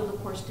 modules of the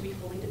course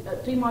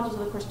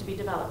to be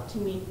developed to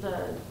meet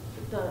the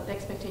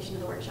expectation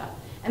of the workshop.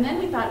 And then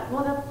we thought,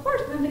 well, of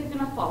course, then they're going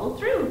to follow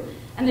through,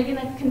 and they're going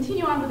to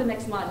continue on with the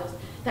next modules.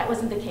 That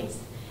wasn't the case.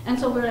 And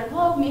so we're like,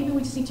 well, maybe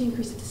we just need to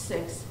increase it to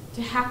 6,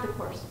 to half the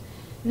course.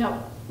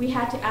 No, we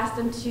had to ask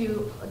them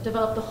to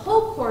develop the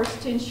whole course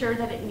to ensure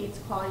that it meets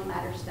Quality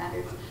Matters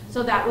standards.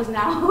 So that was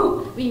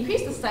now, we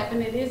increased the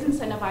stipend. It is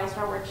incentivized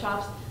our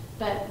workshops,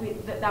 but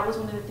that was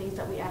one of the things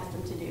that we asked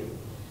them to do.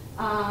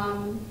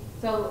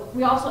 So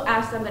we also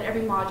asked them that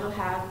every module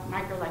have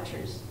micro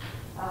lectures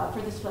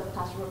for this flipped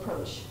classroom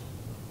approach.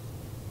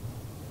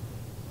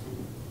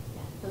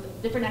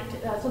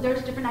 So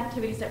there's different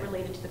activities that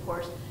related to the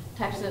course,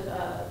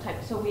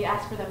 so we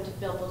asked for them to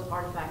build those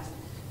artifacts.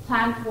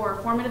 Plan for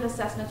formative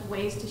assessments,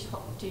 ways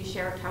to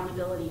share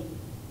accountability.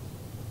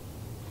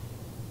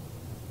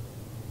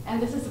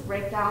 And this is a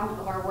breakdown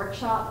of our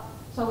workshop.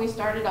 So we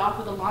started off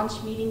with a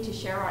launch meeting to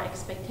share our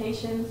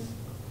expectations.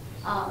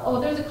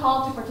 There's a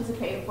call to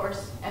participate, of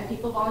course, and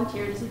people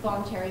volunteered. This is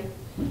voluntary.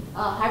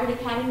 Hybrid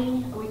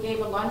Academy, we gave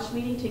a launch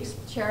meeting to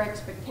share our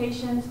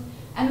expectations.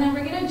 And then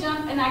we're going to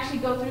jump and actually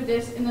go through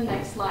this in the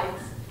next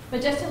slides.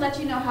 But just to let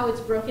you know how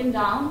it's broken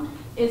down,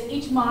 is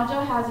each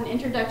module has an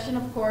introduction,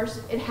 of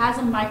course. It has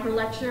a micro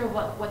lecture of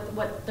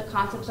what the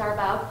concepts are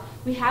about.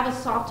 We have a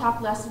soft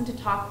top lesson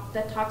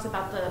that talks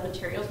about the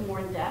materials more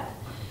in depth.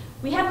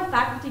 We have a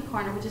faculty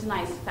corner, which is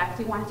nice.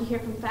 Faculty wanted to hear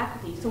from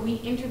faculty, so we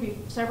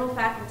interviewed several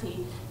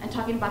faculty and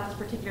talking about this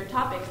particular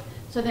topics.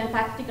 So then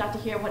faculty got to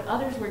hear what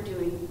others were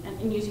doing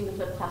in using the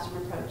flipped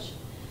classroom approach.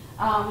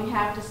 We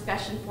have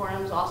discussion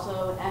forums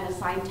also and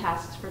assigned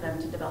tasks for them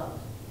to develop.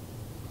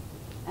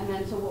 And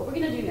then so what we're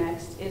going to do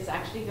next is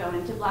actually go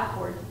into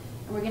Blackboard,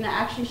 and we're going to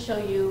actually show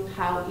you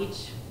how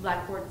each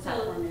Blackboard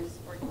platform is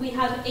working. We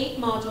have 8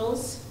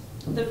 modules.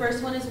 The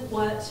first one is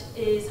what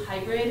is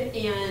hybrid,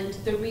 and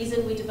the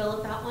reason we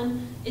developed that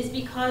one is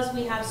because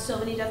we have so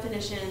many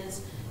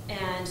definitions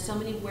and so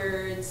many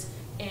words,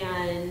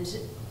 and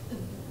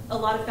a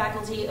lot of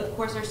faculty, of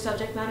course, are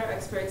subject matter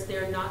experts.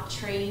 They're not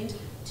trained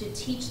to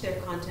teach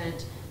their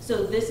content.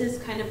 So this is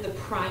kind of the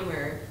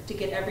primer to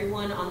get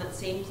everyone on that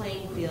same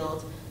playing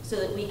field so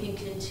that we can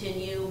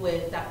continue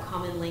with that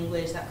common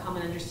language, that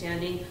common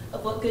understanding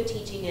of what good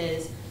teaching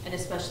is, and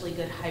especially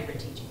good hybrid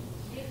teaching.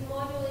 This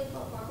module is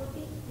for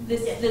faculty?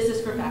 This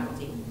is for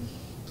faculty.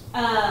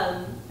 Sorry,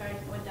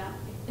 I went down.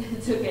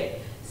 It's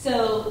okay.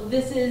 So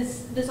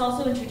this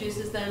also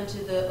introduces them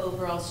to the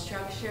overall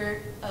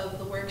structure of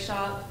the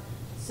workshop.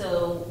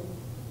 So,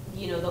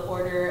 you know, the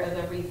order of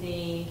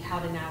everything, how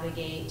to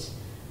navigate.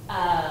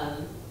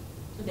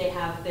 They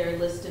have their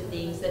list of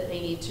things that they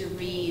need to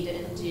read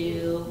and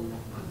do.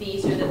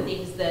 These are the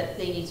things that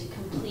they need to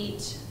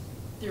complete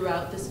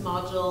throughout this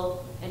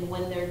module and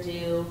when they're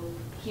due.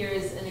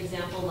 Here's an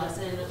example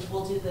lesson.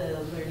 We'll do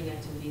the learning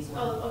activities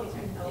one. Oh, okay,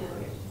 sorry. Oh,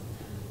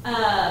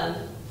 Yeah.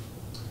 okay.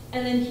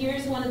 And then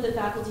here's one of the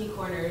faculty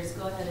corners.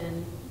 Go ahead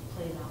and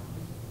play that one.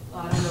 Oh,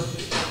 I don't know if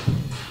it's...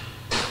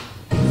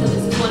 So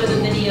this is one of the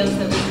videos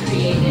that we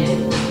created.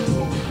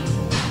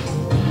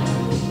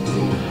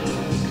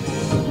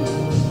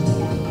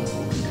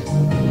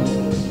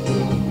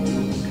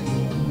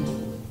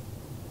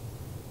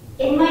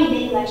 In my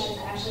big lectures,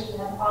 I actually do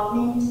have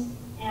augment,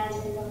 and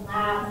in the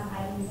lab,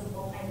 I use a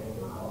full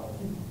hybrid model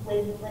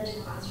with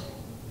flipped classroom.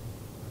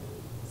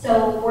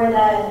 So for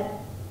the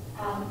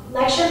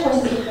lecture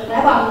courses with the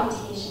web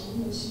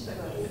augmentation, which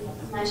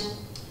is much.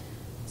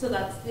 So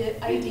that's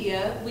the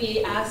idea.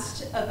 We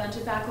asked a bunch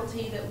of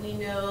faculty that we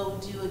know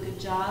do a good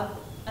job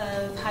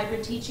of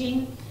hybrid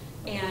teaching,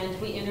 and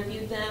we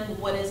interviewed them.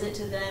 What is it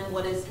to them?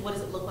 What does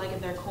it look like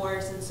in their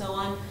course, and so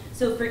on.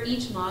 So for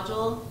each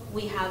module,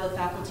 we have a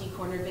faculty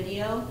corner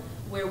video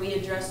where we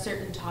address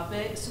certain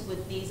topics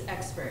with these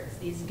experts,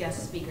 these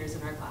guest speakers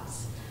in our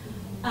class.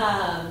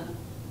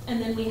 And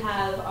then we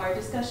have our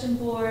discussion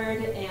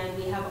board, and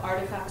we have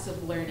artifacts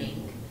of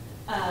learning.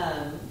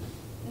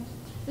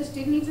 The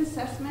student needs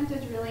assessment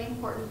is really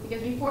important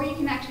because before you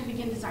can actually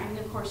begin designing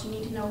a course, you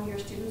need to know who your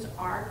students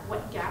are,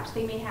 what gaps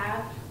they may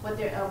have, what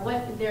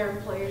their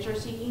employers are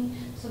seeking.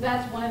 So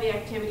that's one of the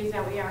activities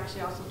that we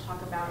actually also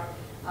talk about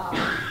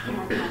in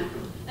our time.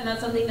 And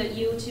that's something that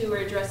you two are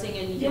addressing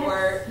in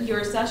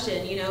your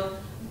session. You know,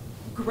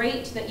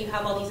 great that you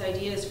have all these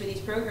ideas for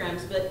these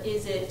programs, but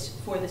is it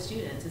for the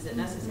students? Is it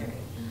necessary?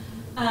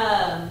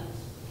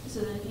 So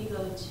then if you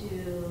go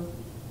to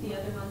the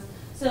other ones.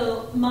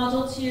 So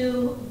Module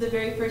 2, the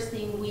very first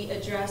thing we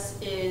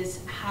address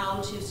is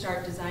how to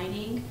start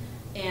designing,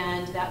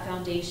 and that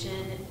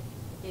foundation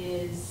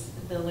is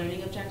the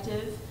learning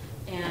objective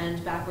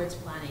and backwards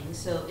planning.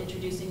 So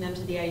introducing them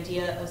to the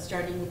idea of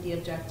starting with the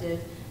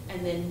objective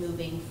and then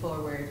moving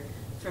forward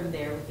from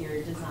there with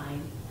your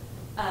design.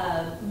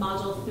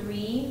 Module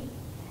 3,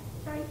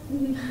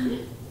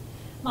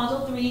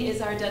 Module 3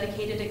 is our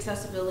dedicated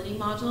accessibility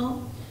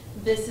module.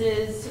 This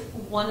is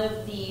one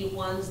of the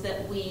ones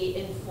that we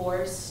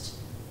enforced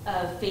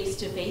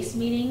face-to-face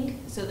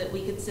meeting so that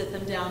we could sit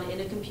them down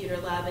in a computer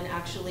lab and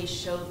actually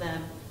show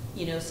them,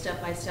 you know, step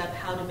by step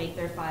how to make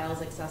their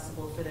files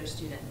accessible for their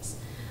students.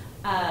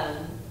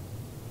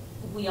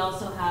 We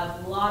also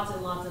have lots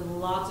and lots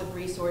and lots of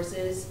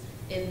resources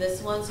in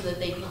this one so that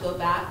they can go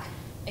back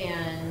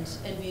and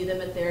view them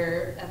at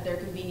their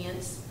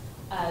convenience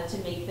to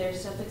make their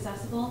stuff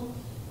accessible.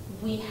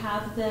 We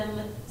have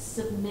them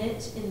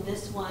submit in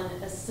this one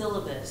a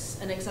syllabus,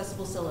 an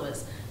accessible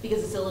syllabus,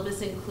 because the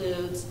syllabus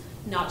includes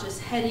not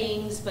just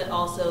headings, but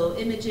also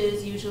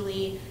images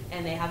usually,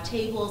 and they have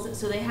tables.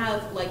 So they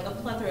have like a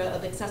plethora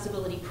of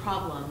accessibility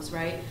problems,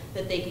 right,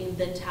 that they can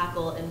then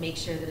tackle and make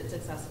sure that it's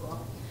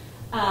accessible.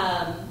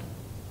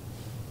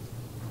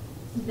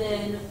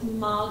 Then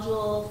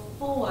Module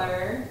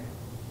 4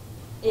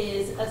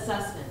 is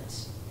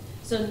assessment.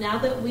 So now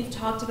that we've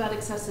talked about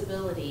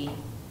accessibility,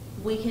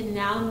 we can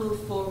now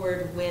move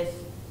forward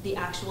with the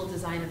actual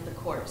design of the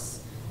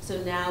course.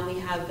 So now we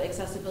have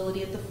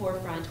accessibility at the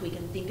forefront. We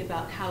can think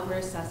about how we're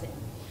assessing.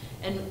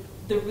 And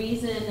the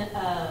reason,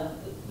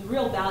 the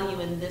real value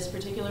in this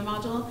particular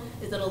module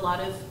is that a lot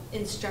of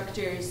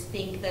instructors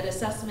think that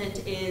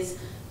assessment is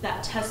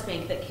that test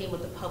bank that came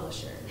with the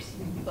publisher's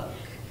book,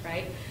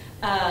 right?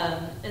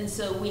 And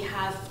so we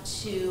have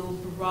to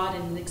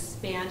broaden and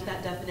expand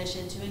that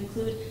definition to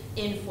include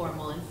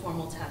informal and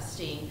formal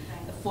testing,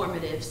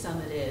 formative,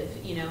 summative,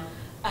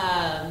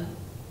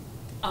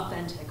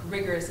 authentic,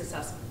 rigorous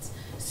assessments.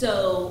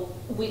 So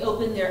we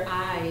open their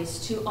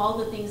eyes to all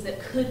the things that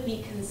could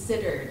be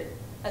considered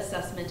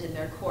assessment in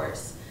their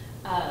course.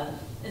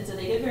 And so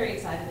they get very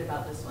excited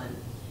about this one.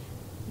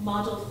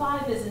 Module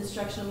 5 is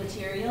instructional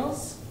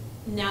materials.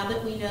 Now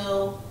that we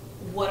know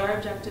what our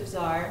objectives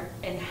are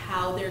and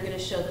how they're going to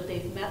show that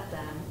they've met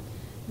them,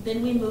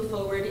 then we move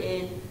forward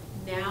in,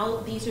 now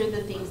these are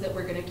the things that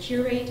we're going to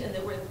curate and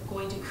that we're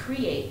going to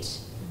create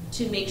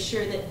to make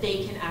sure that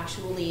they can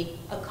actually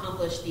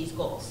accomplish these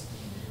goals.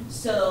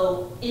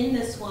 So in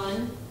this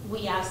one,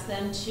 we ask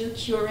them to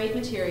curate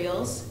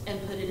materials and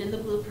put it in the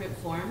blueprint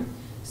form.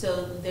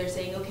 So they're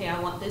saying, okay, I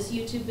want this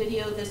YouTube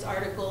video, this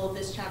article,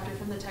 this chapter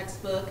from the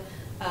textbook,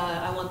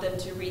 I want them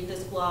to read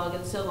this blog,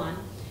 and so on.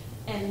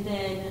 And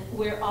then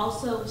we're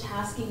also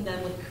tasking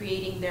them with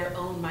creating their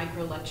own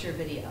micro lecture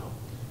video.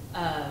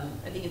 I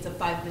think it's a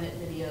 5-minute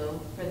video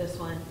for this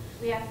one.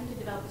 We asked them to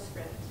develop a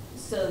script.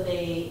 So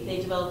they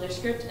develop their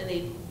script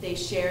and they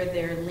share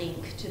their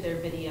link to their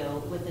video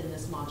within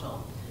this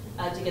module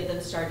to get them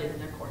started in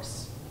their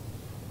course.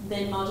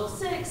 Then module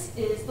 6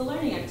 is the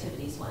learning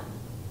activities one.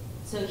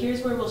 So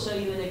here's where we'll show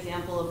you an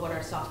example of what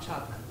our soft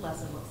chalk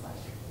lesson looks like.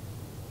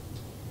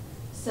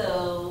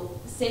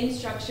 So same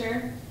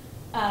structure.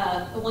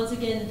 Once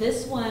again,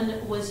 this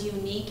one was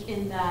unique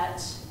in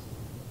that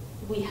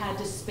we had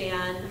to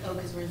span,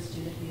 because we're in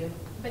student view.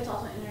 But it's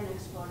also Internet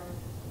Explorer.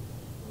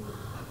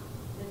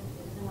 It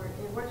doesn't work.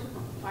 It works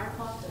with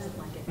Firefox, doesn't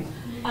like it.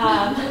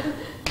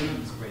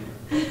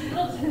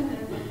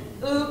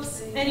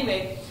 Oops.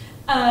 Anyway,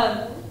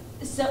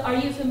 so are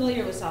you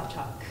familiar with soft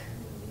chalk?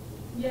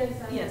 Yes,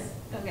 I am. Yes.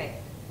 Okay.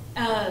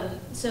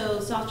 So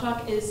soft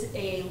chalk is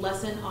a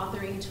lesson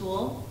authoring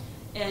tool.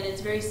 And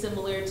it's very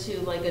similar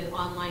to like an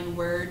online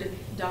Word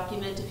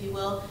document, if you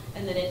will,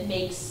 and then it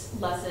makes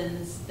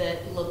lessons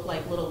that look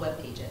like little web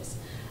pages.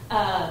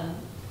 And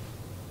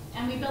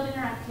we build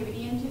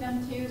interactivity into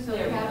them too, so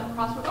There we we have a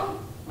crossword. Oh,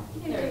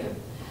 There we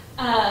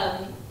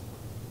go.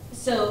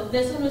 So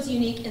this one was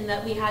unique in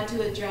that we had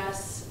to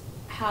address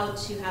how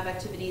to have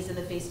activities in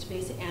the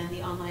face-to-face and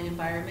the online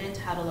environment,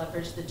 how to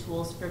leverage the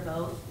tools for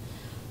both.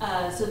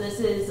 So this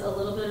is a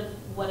little bit of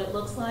what it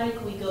looks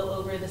like. We go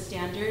over the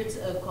standards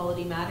of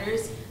Quality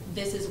Matters.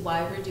 This is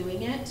why we're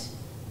doing it,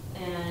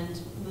 and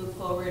move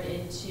forward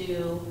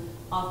into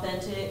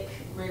authentic,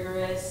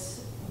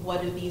 rigorous,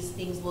 what do these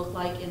things look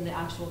like in the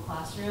actual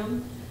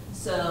classroom.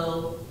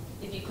 So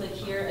if you click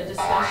here, a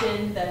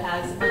discussion that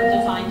has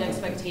undefined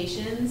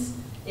expectations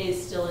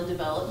is still in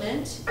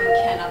development. You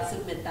cannot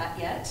submit that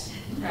yet,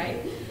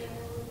 right?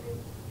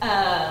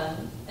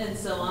 And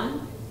so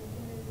on.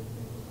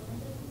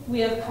 We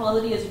have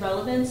quality as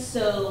relevance,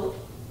 so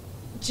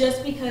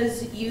just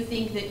because you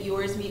think that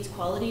yours meets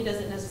quality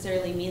doesn't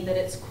necessarily mean that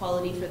it's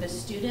quality for the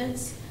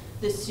students.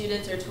 The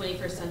students are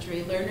 21st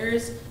century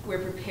learners. We're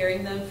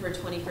preparing them for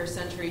 21st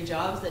century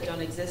jobs that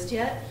don't exist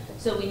yet,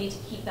 so we need to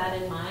keep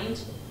that in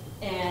mind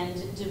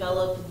and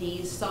develop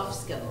these soft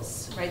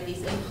skills, right?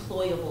 These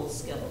employable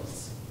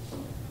skills.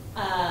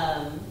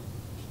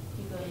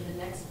 You go to the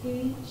next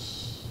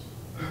page.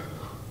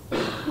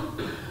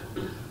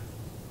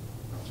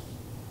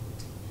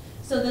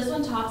 So this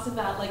one talks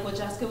about, like what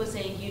Jessica was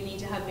saying, you need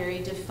to have very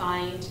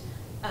defined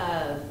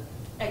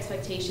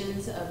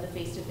expectations of the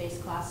face-to-face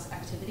class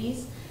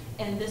activities.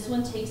 And this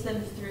one takes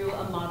them through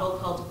a model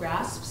called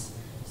GRASPs.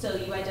 So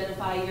you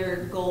identify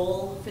your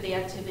goal for the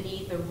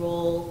activity, the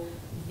role,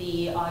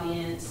 the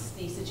audience,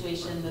 the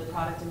situation, the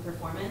product, and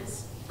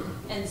performance.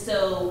 And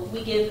so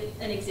we give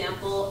an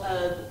example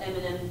of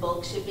M&M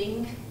bulk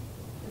shipping.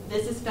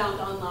 This is found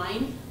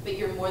online, but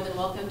you're more than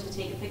welcome to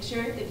take a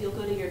picture. If you'll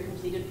go to your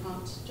completed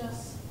prompt,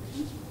 Jess.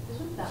 This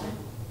one? That one.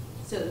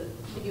 So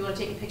if you want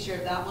to take a picture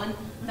of that one,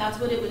 that's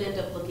what it would end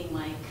up looking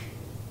like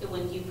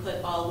when you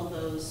put all of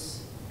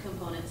those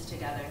components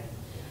together.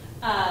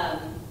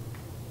 And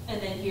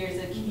then here's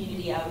a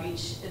community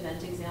outreach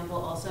event example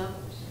also.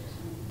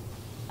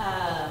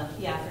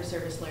 Yeah, for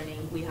service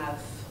learning, we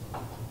have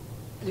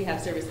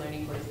service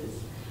learning courses.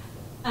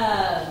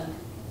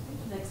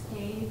 Next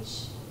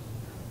page.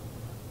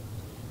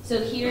 So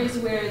here's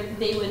where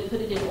they would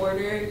put it in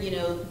order. You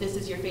know, this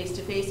is your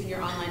face-to-face and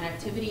your online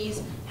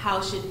activities.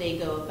 How should they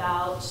go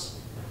about?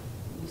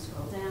 You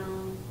scroll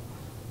down.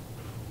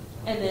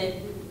 And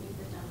then,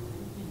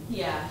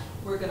 yeah,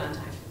 we're good on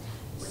time.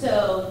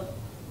 So,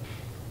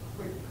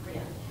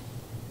 yeah.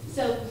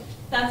 So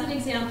that's an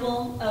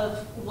example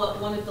of what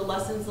one of the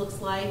lessons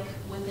looks like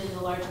within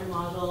the larger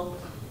module.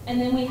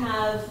 And then we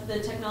have the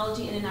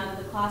technology in and out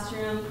of the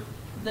classroom.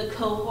 The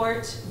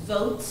cohort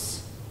votes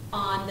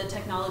on the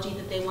technology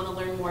that they want to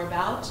learn more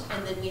about,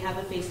 and then we have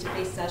a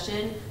face-to-face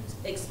session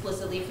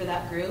explicitly for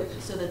that group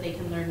so that they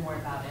can learn more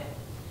about it.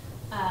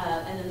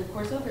 And then the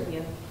course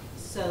overview.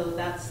 So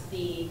that's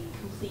the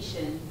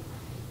completion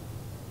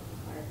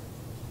part.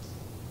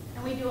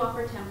 And we do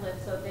offer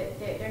templates, so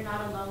they're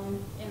not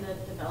alone in the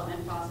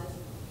development process.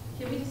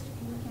 Can we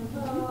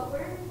continue?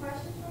 We're in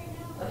questions right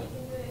now, but you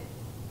can do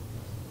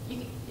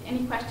it.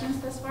 Any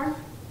questions thus far?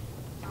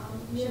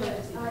 Yeah, I don't know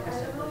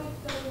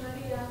if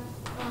somebody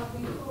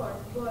asked before,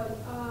 but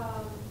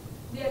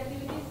the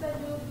activities that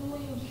you do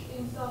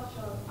in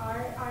SoftShop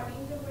are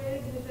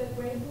integrated with the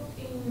gradebook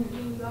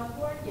in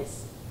Blackboard?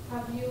 Yes.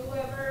 Have you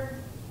ever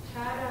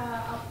had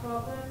a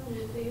problem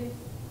with this?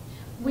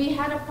 We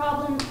had a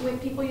problem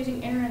with people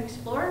using Internet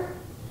Explorer.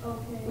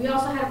 Okay. We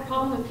also had a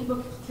problem with people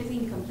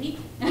clicking complete.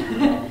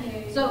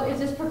 Okay. So is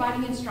this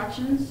providing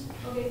instructions?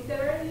 Okay,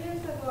 several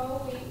years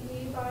ago,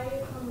 we buy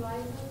some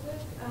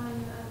licenses,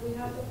 and we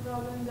had the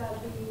problem that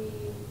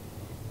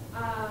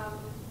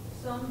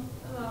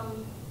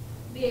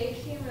the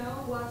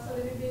HTML was a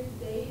little bit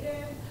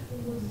dated.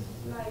 It was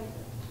like,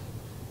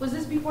 Was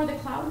this before the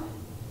cloud?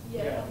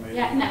 yeah. maybe.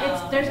 Yeah,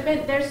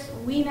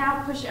 no, we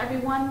now push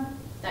everyone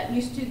that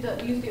used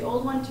the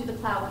old one to the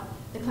cloud.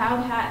 The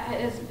cloud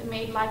has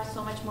made life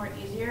so much more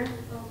easier.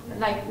 Okay.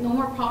 Like, no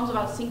more problems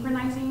about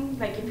synchronizing,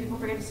 like if people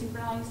forget to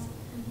synchronize.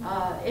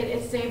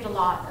 It saved a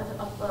lot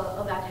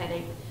of that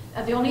headache.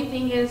 The only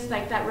thing is,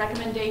 like, that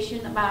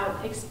recommendation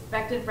about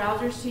expected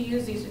browsers to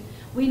use these.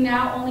 We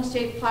now only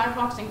say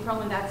Firefox and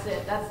Chrome, and that's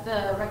it. That's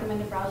the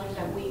recommended browsers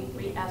that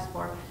we ask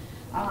for.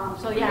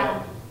 So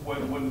yeah.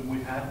 When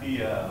we had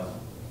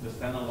the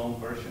standalone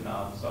version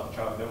of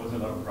SoftShop, there was a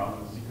lot of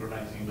problems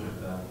synchronizing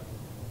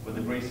with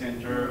the Gray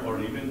Center or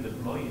even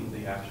deploying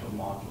the actual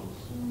modules.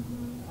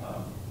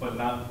 But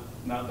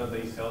now that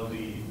they sell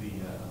the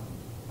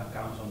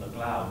accounts on the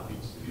cloud,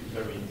 it's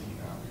very easy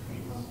now.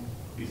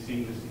 It's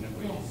seamless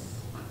integration.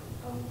 Yes.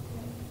 Okay.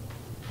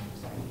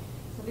 I'm sorry.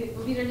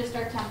 So these are just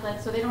our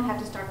templates, so they don't have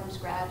to start from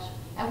scratch.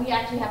 And we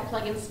actually have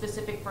plugins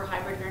specific for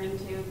hybrid learning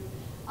too.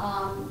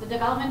 The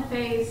development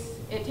phase,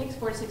 it takes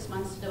 4 to 6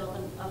 months to develop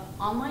an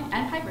online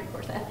and hybrid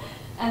course.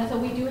 And so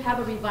we do have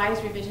a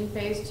revised revision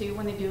phase too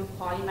when they do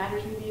quality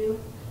matters review.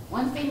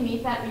 Once they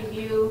meet that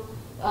review,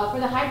 for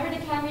the hybrid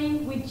academy,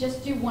 we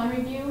just do 1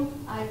 review.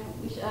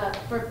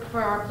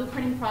 For our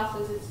blueprinting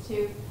process, it's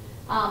 2.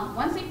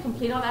 Once they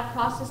complete all that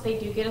process, they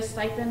do get a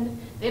stipend.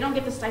 They don't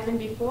get the stipend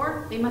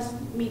before, they must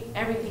meet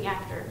everything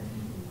after.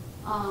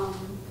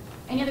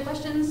 Any other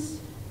questions?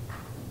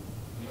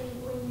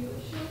 When you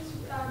choose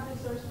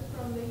resources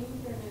from the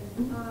internet,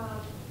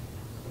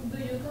 do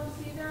you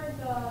consider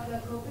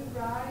the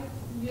copyright?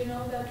 You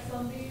know that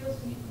some videos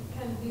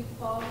can be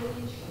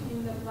published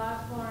in the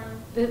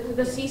platform.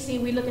 The CC,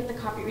 we look at the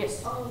copy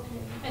risk. Oh,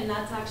 okay. And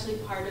that's actually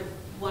part of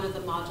one of the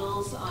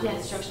modules on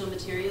Yes. instructional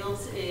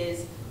materials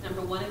is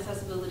number 1,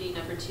 accessibility,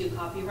 number 2,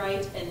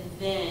 copyright, and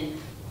then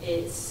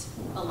it's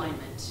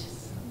alignment.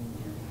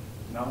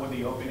 Now with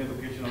the open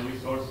educational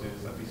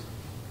resources, at least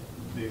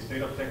the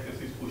state of Texas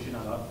is pushing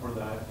a lot for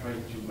that,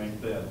 trying to make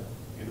the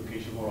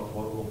education more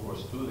affordable for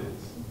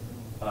students.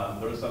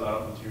 There's a lot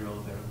of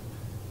materials there.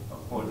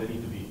 Of course, they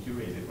need to be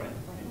curated, right?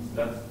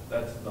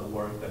 That's the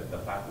work that the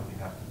faculty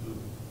have to do.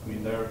 I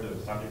mean, they're the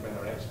subject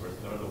matter experts.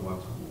 They're the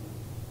ones who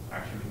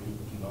actually need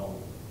to know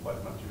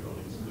what material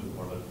is good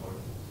for their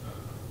courses.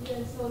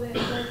 Yes, so the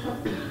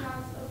faculty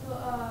has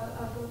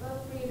a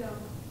total freedom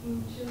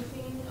in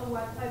choosing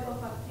what type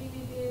of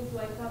activities,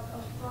 what type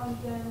of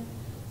content.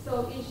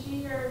 So each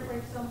year, for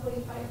example,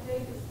 if I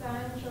take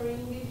Spanish or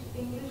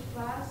English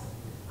class,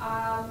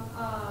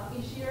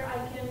 each year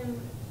I can,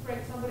 for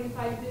example, if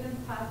I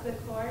didn't pass the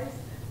course,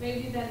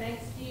 maybe the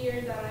next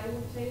year that I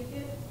will take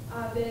it,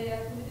 the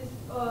activities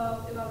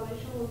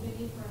evaluation will be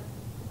different,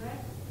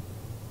 correct?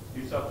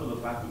 It's up to the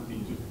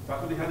faculty.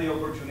 Faculty have the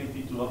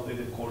opportunity to update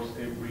the course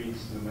every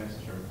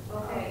semester.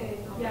 Okay.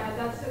 Yeah,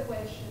 that's the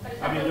question.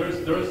 I mean,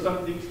 there's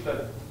some things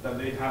that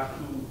they have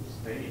to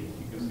stay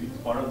because it's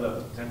part of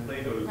the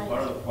template or it's Right.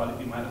 part of the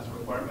quality matters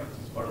requirements.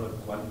 It's part of the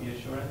quality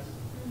assurance.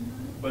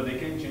 But they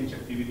can change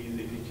activities.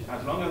 They can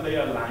as long as they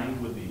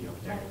align with the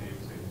objectives.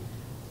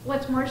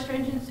 What's more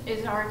stringent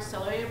is our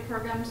accelerated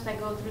programs that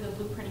go through the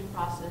blueprinting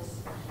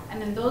process.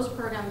 And in those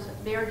programs,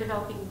 they are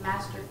developing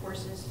master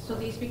courses. So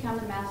these become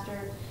the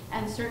master,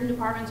 and certain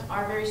departments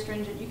are very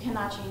stringent. You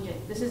cannot change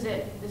it. This is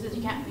it.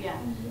 You can't, yeah.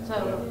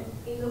 So,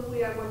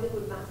 We are working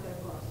with master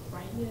course.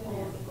 right?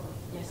 Yeah.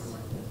 Yes.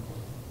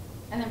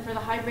 And then for the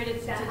hybrid,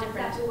 it's a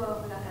different.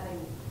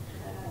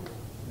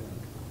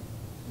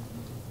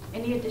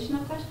 Any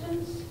additional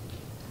questions?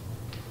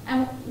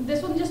 And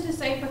this one, just to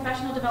say,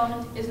 professional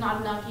development is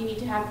not enough. You need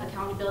to have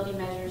accountability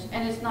measures.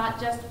 And it's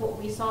not just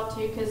what we saw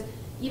too, because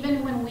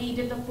even when we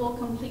did the full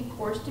complete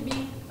course to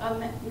be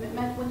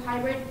met with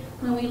hybrid,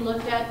 when we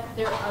looked at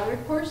their other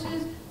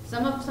courses,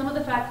 some of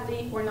the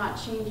faculty were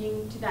not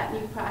changing to that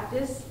new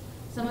practice.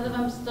 Some of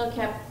them still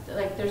kept,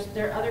 like,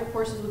 their other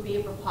courses would be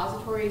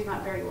repositories,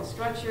 not very well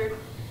structured.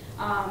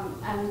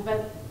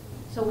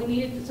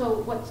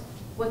 So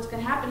what's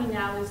happening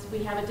now is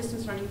we have a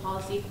distance learning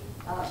policy.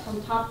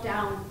 From top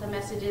down, the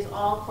message is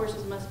all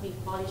courses must meet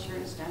quality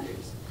assurance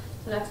standards.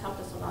 So that's helped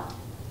us a lot.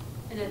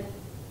 And then,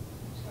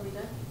 are we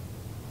done?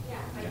 Yeah,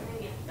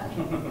 Okay.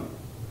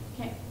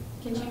 Okay.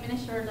 Can she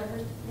finish or let her?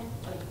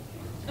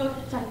 Yeah.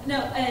 Oh, no,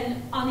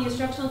 and on the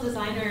instructional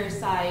designer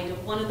side,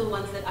 one of the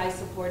ones that I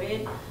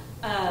supported,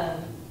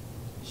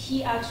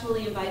 he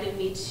actually invited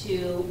me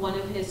to one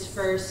of his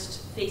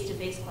first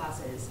face-to-face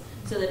classes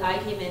so that I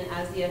came in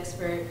as the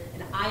expert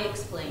and I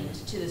explained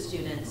to the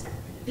students,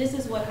 this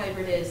is what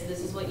hybrid is,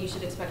 this is what you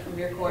should expect from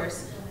your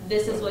course,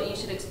 this is what you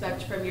should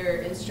expect from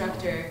your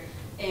instructor.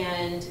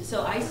 And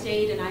so I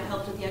stayed and I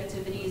helped with the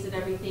activities and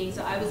everything,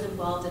 so I was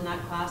involved in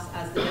that class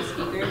as the guest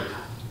speaker.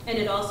 And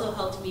it also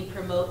helped me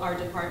promote our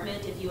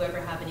department. If you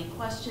ever have any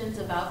questions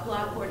about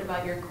Blackboard,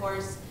 about your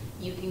course,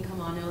 you can come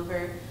on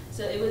over.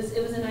 So it was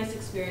a nice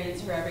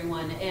experience for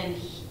everyone, and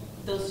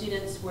those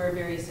students were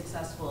very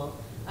successful.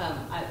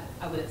 I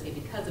wouldn't say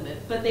because of it,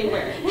 but they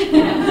were.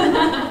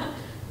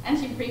 And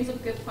she brings up a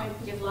good point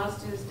because a lot of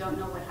students don't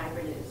know what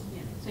hybrid is.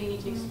 Yeah. So you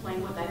need to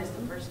explain what that is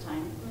the first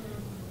time.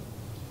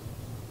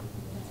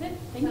 That's it.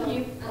 Thank So,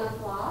 you.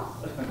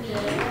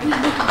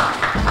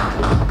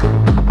 Applause.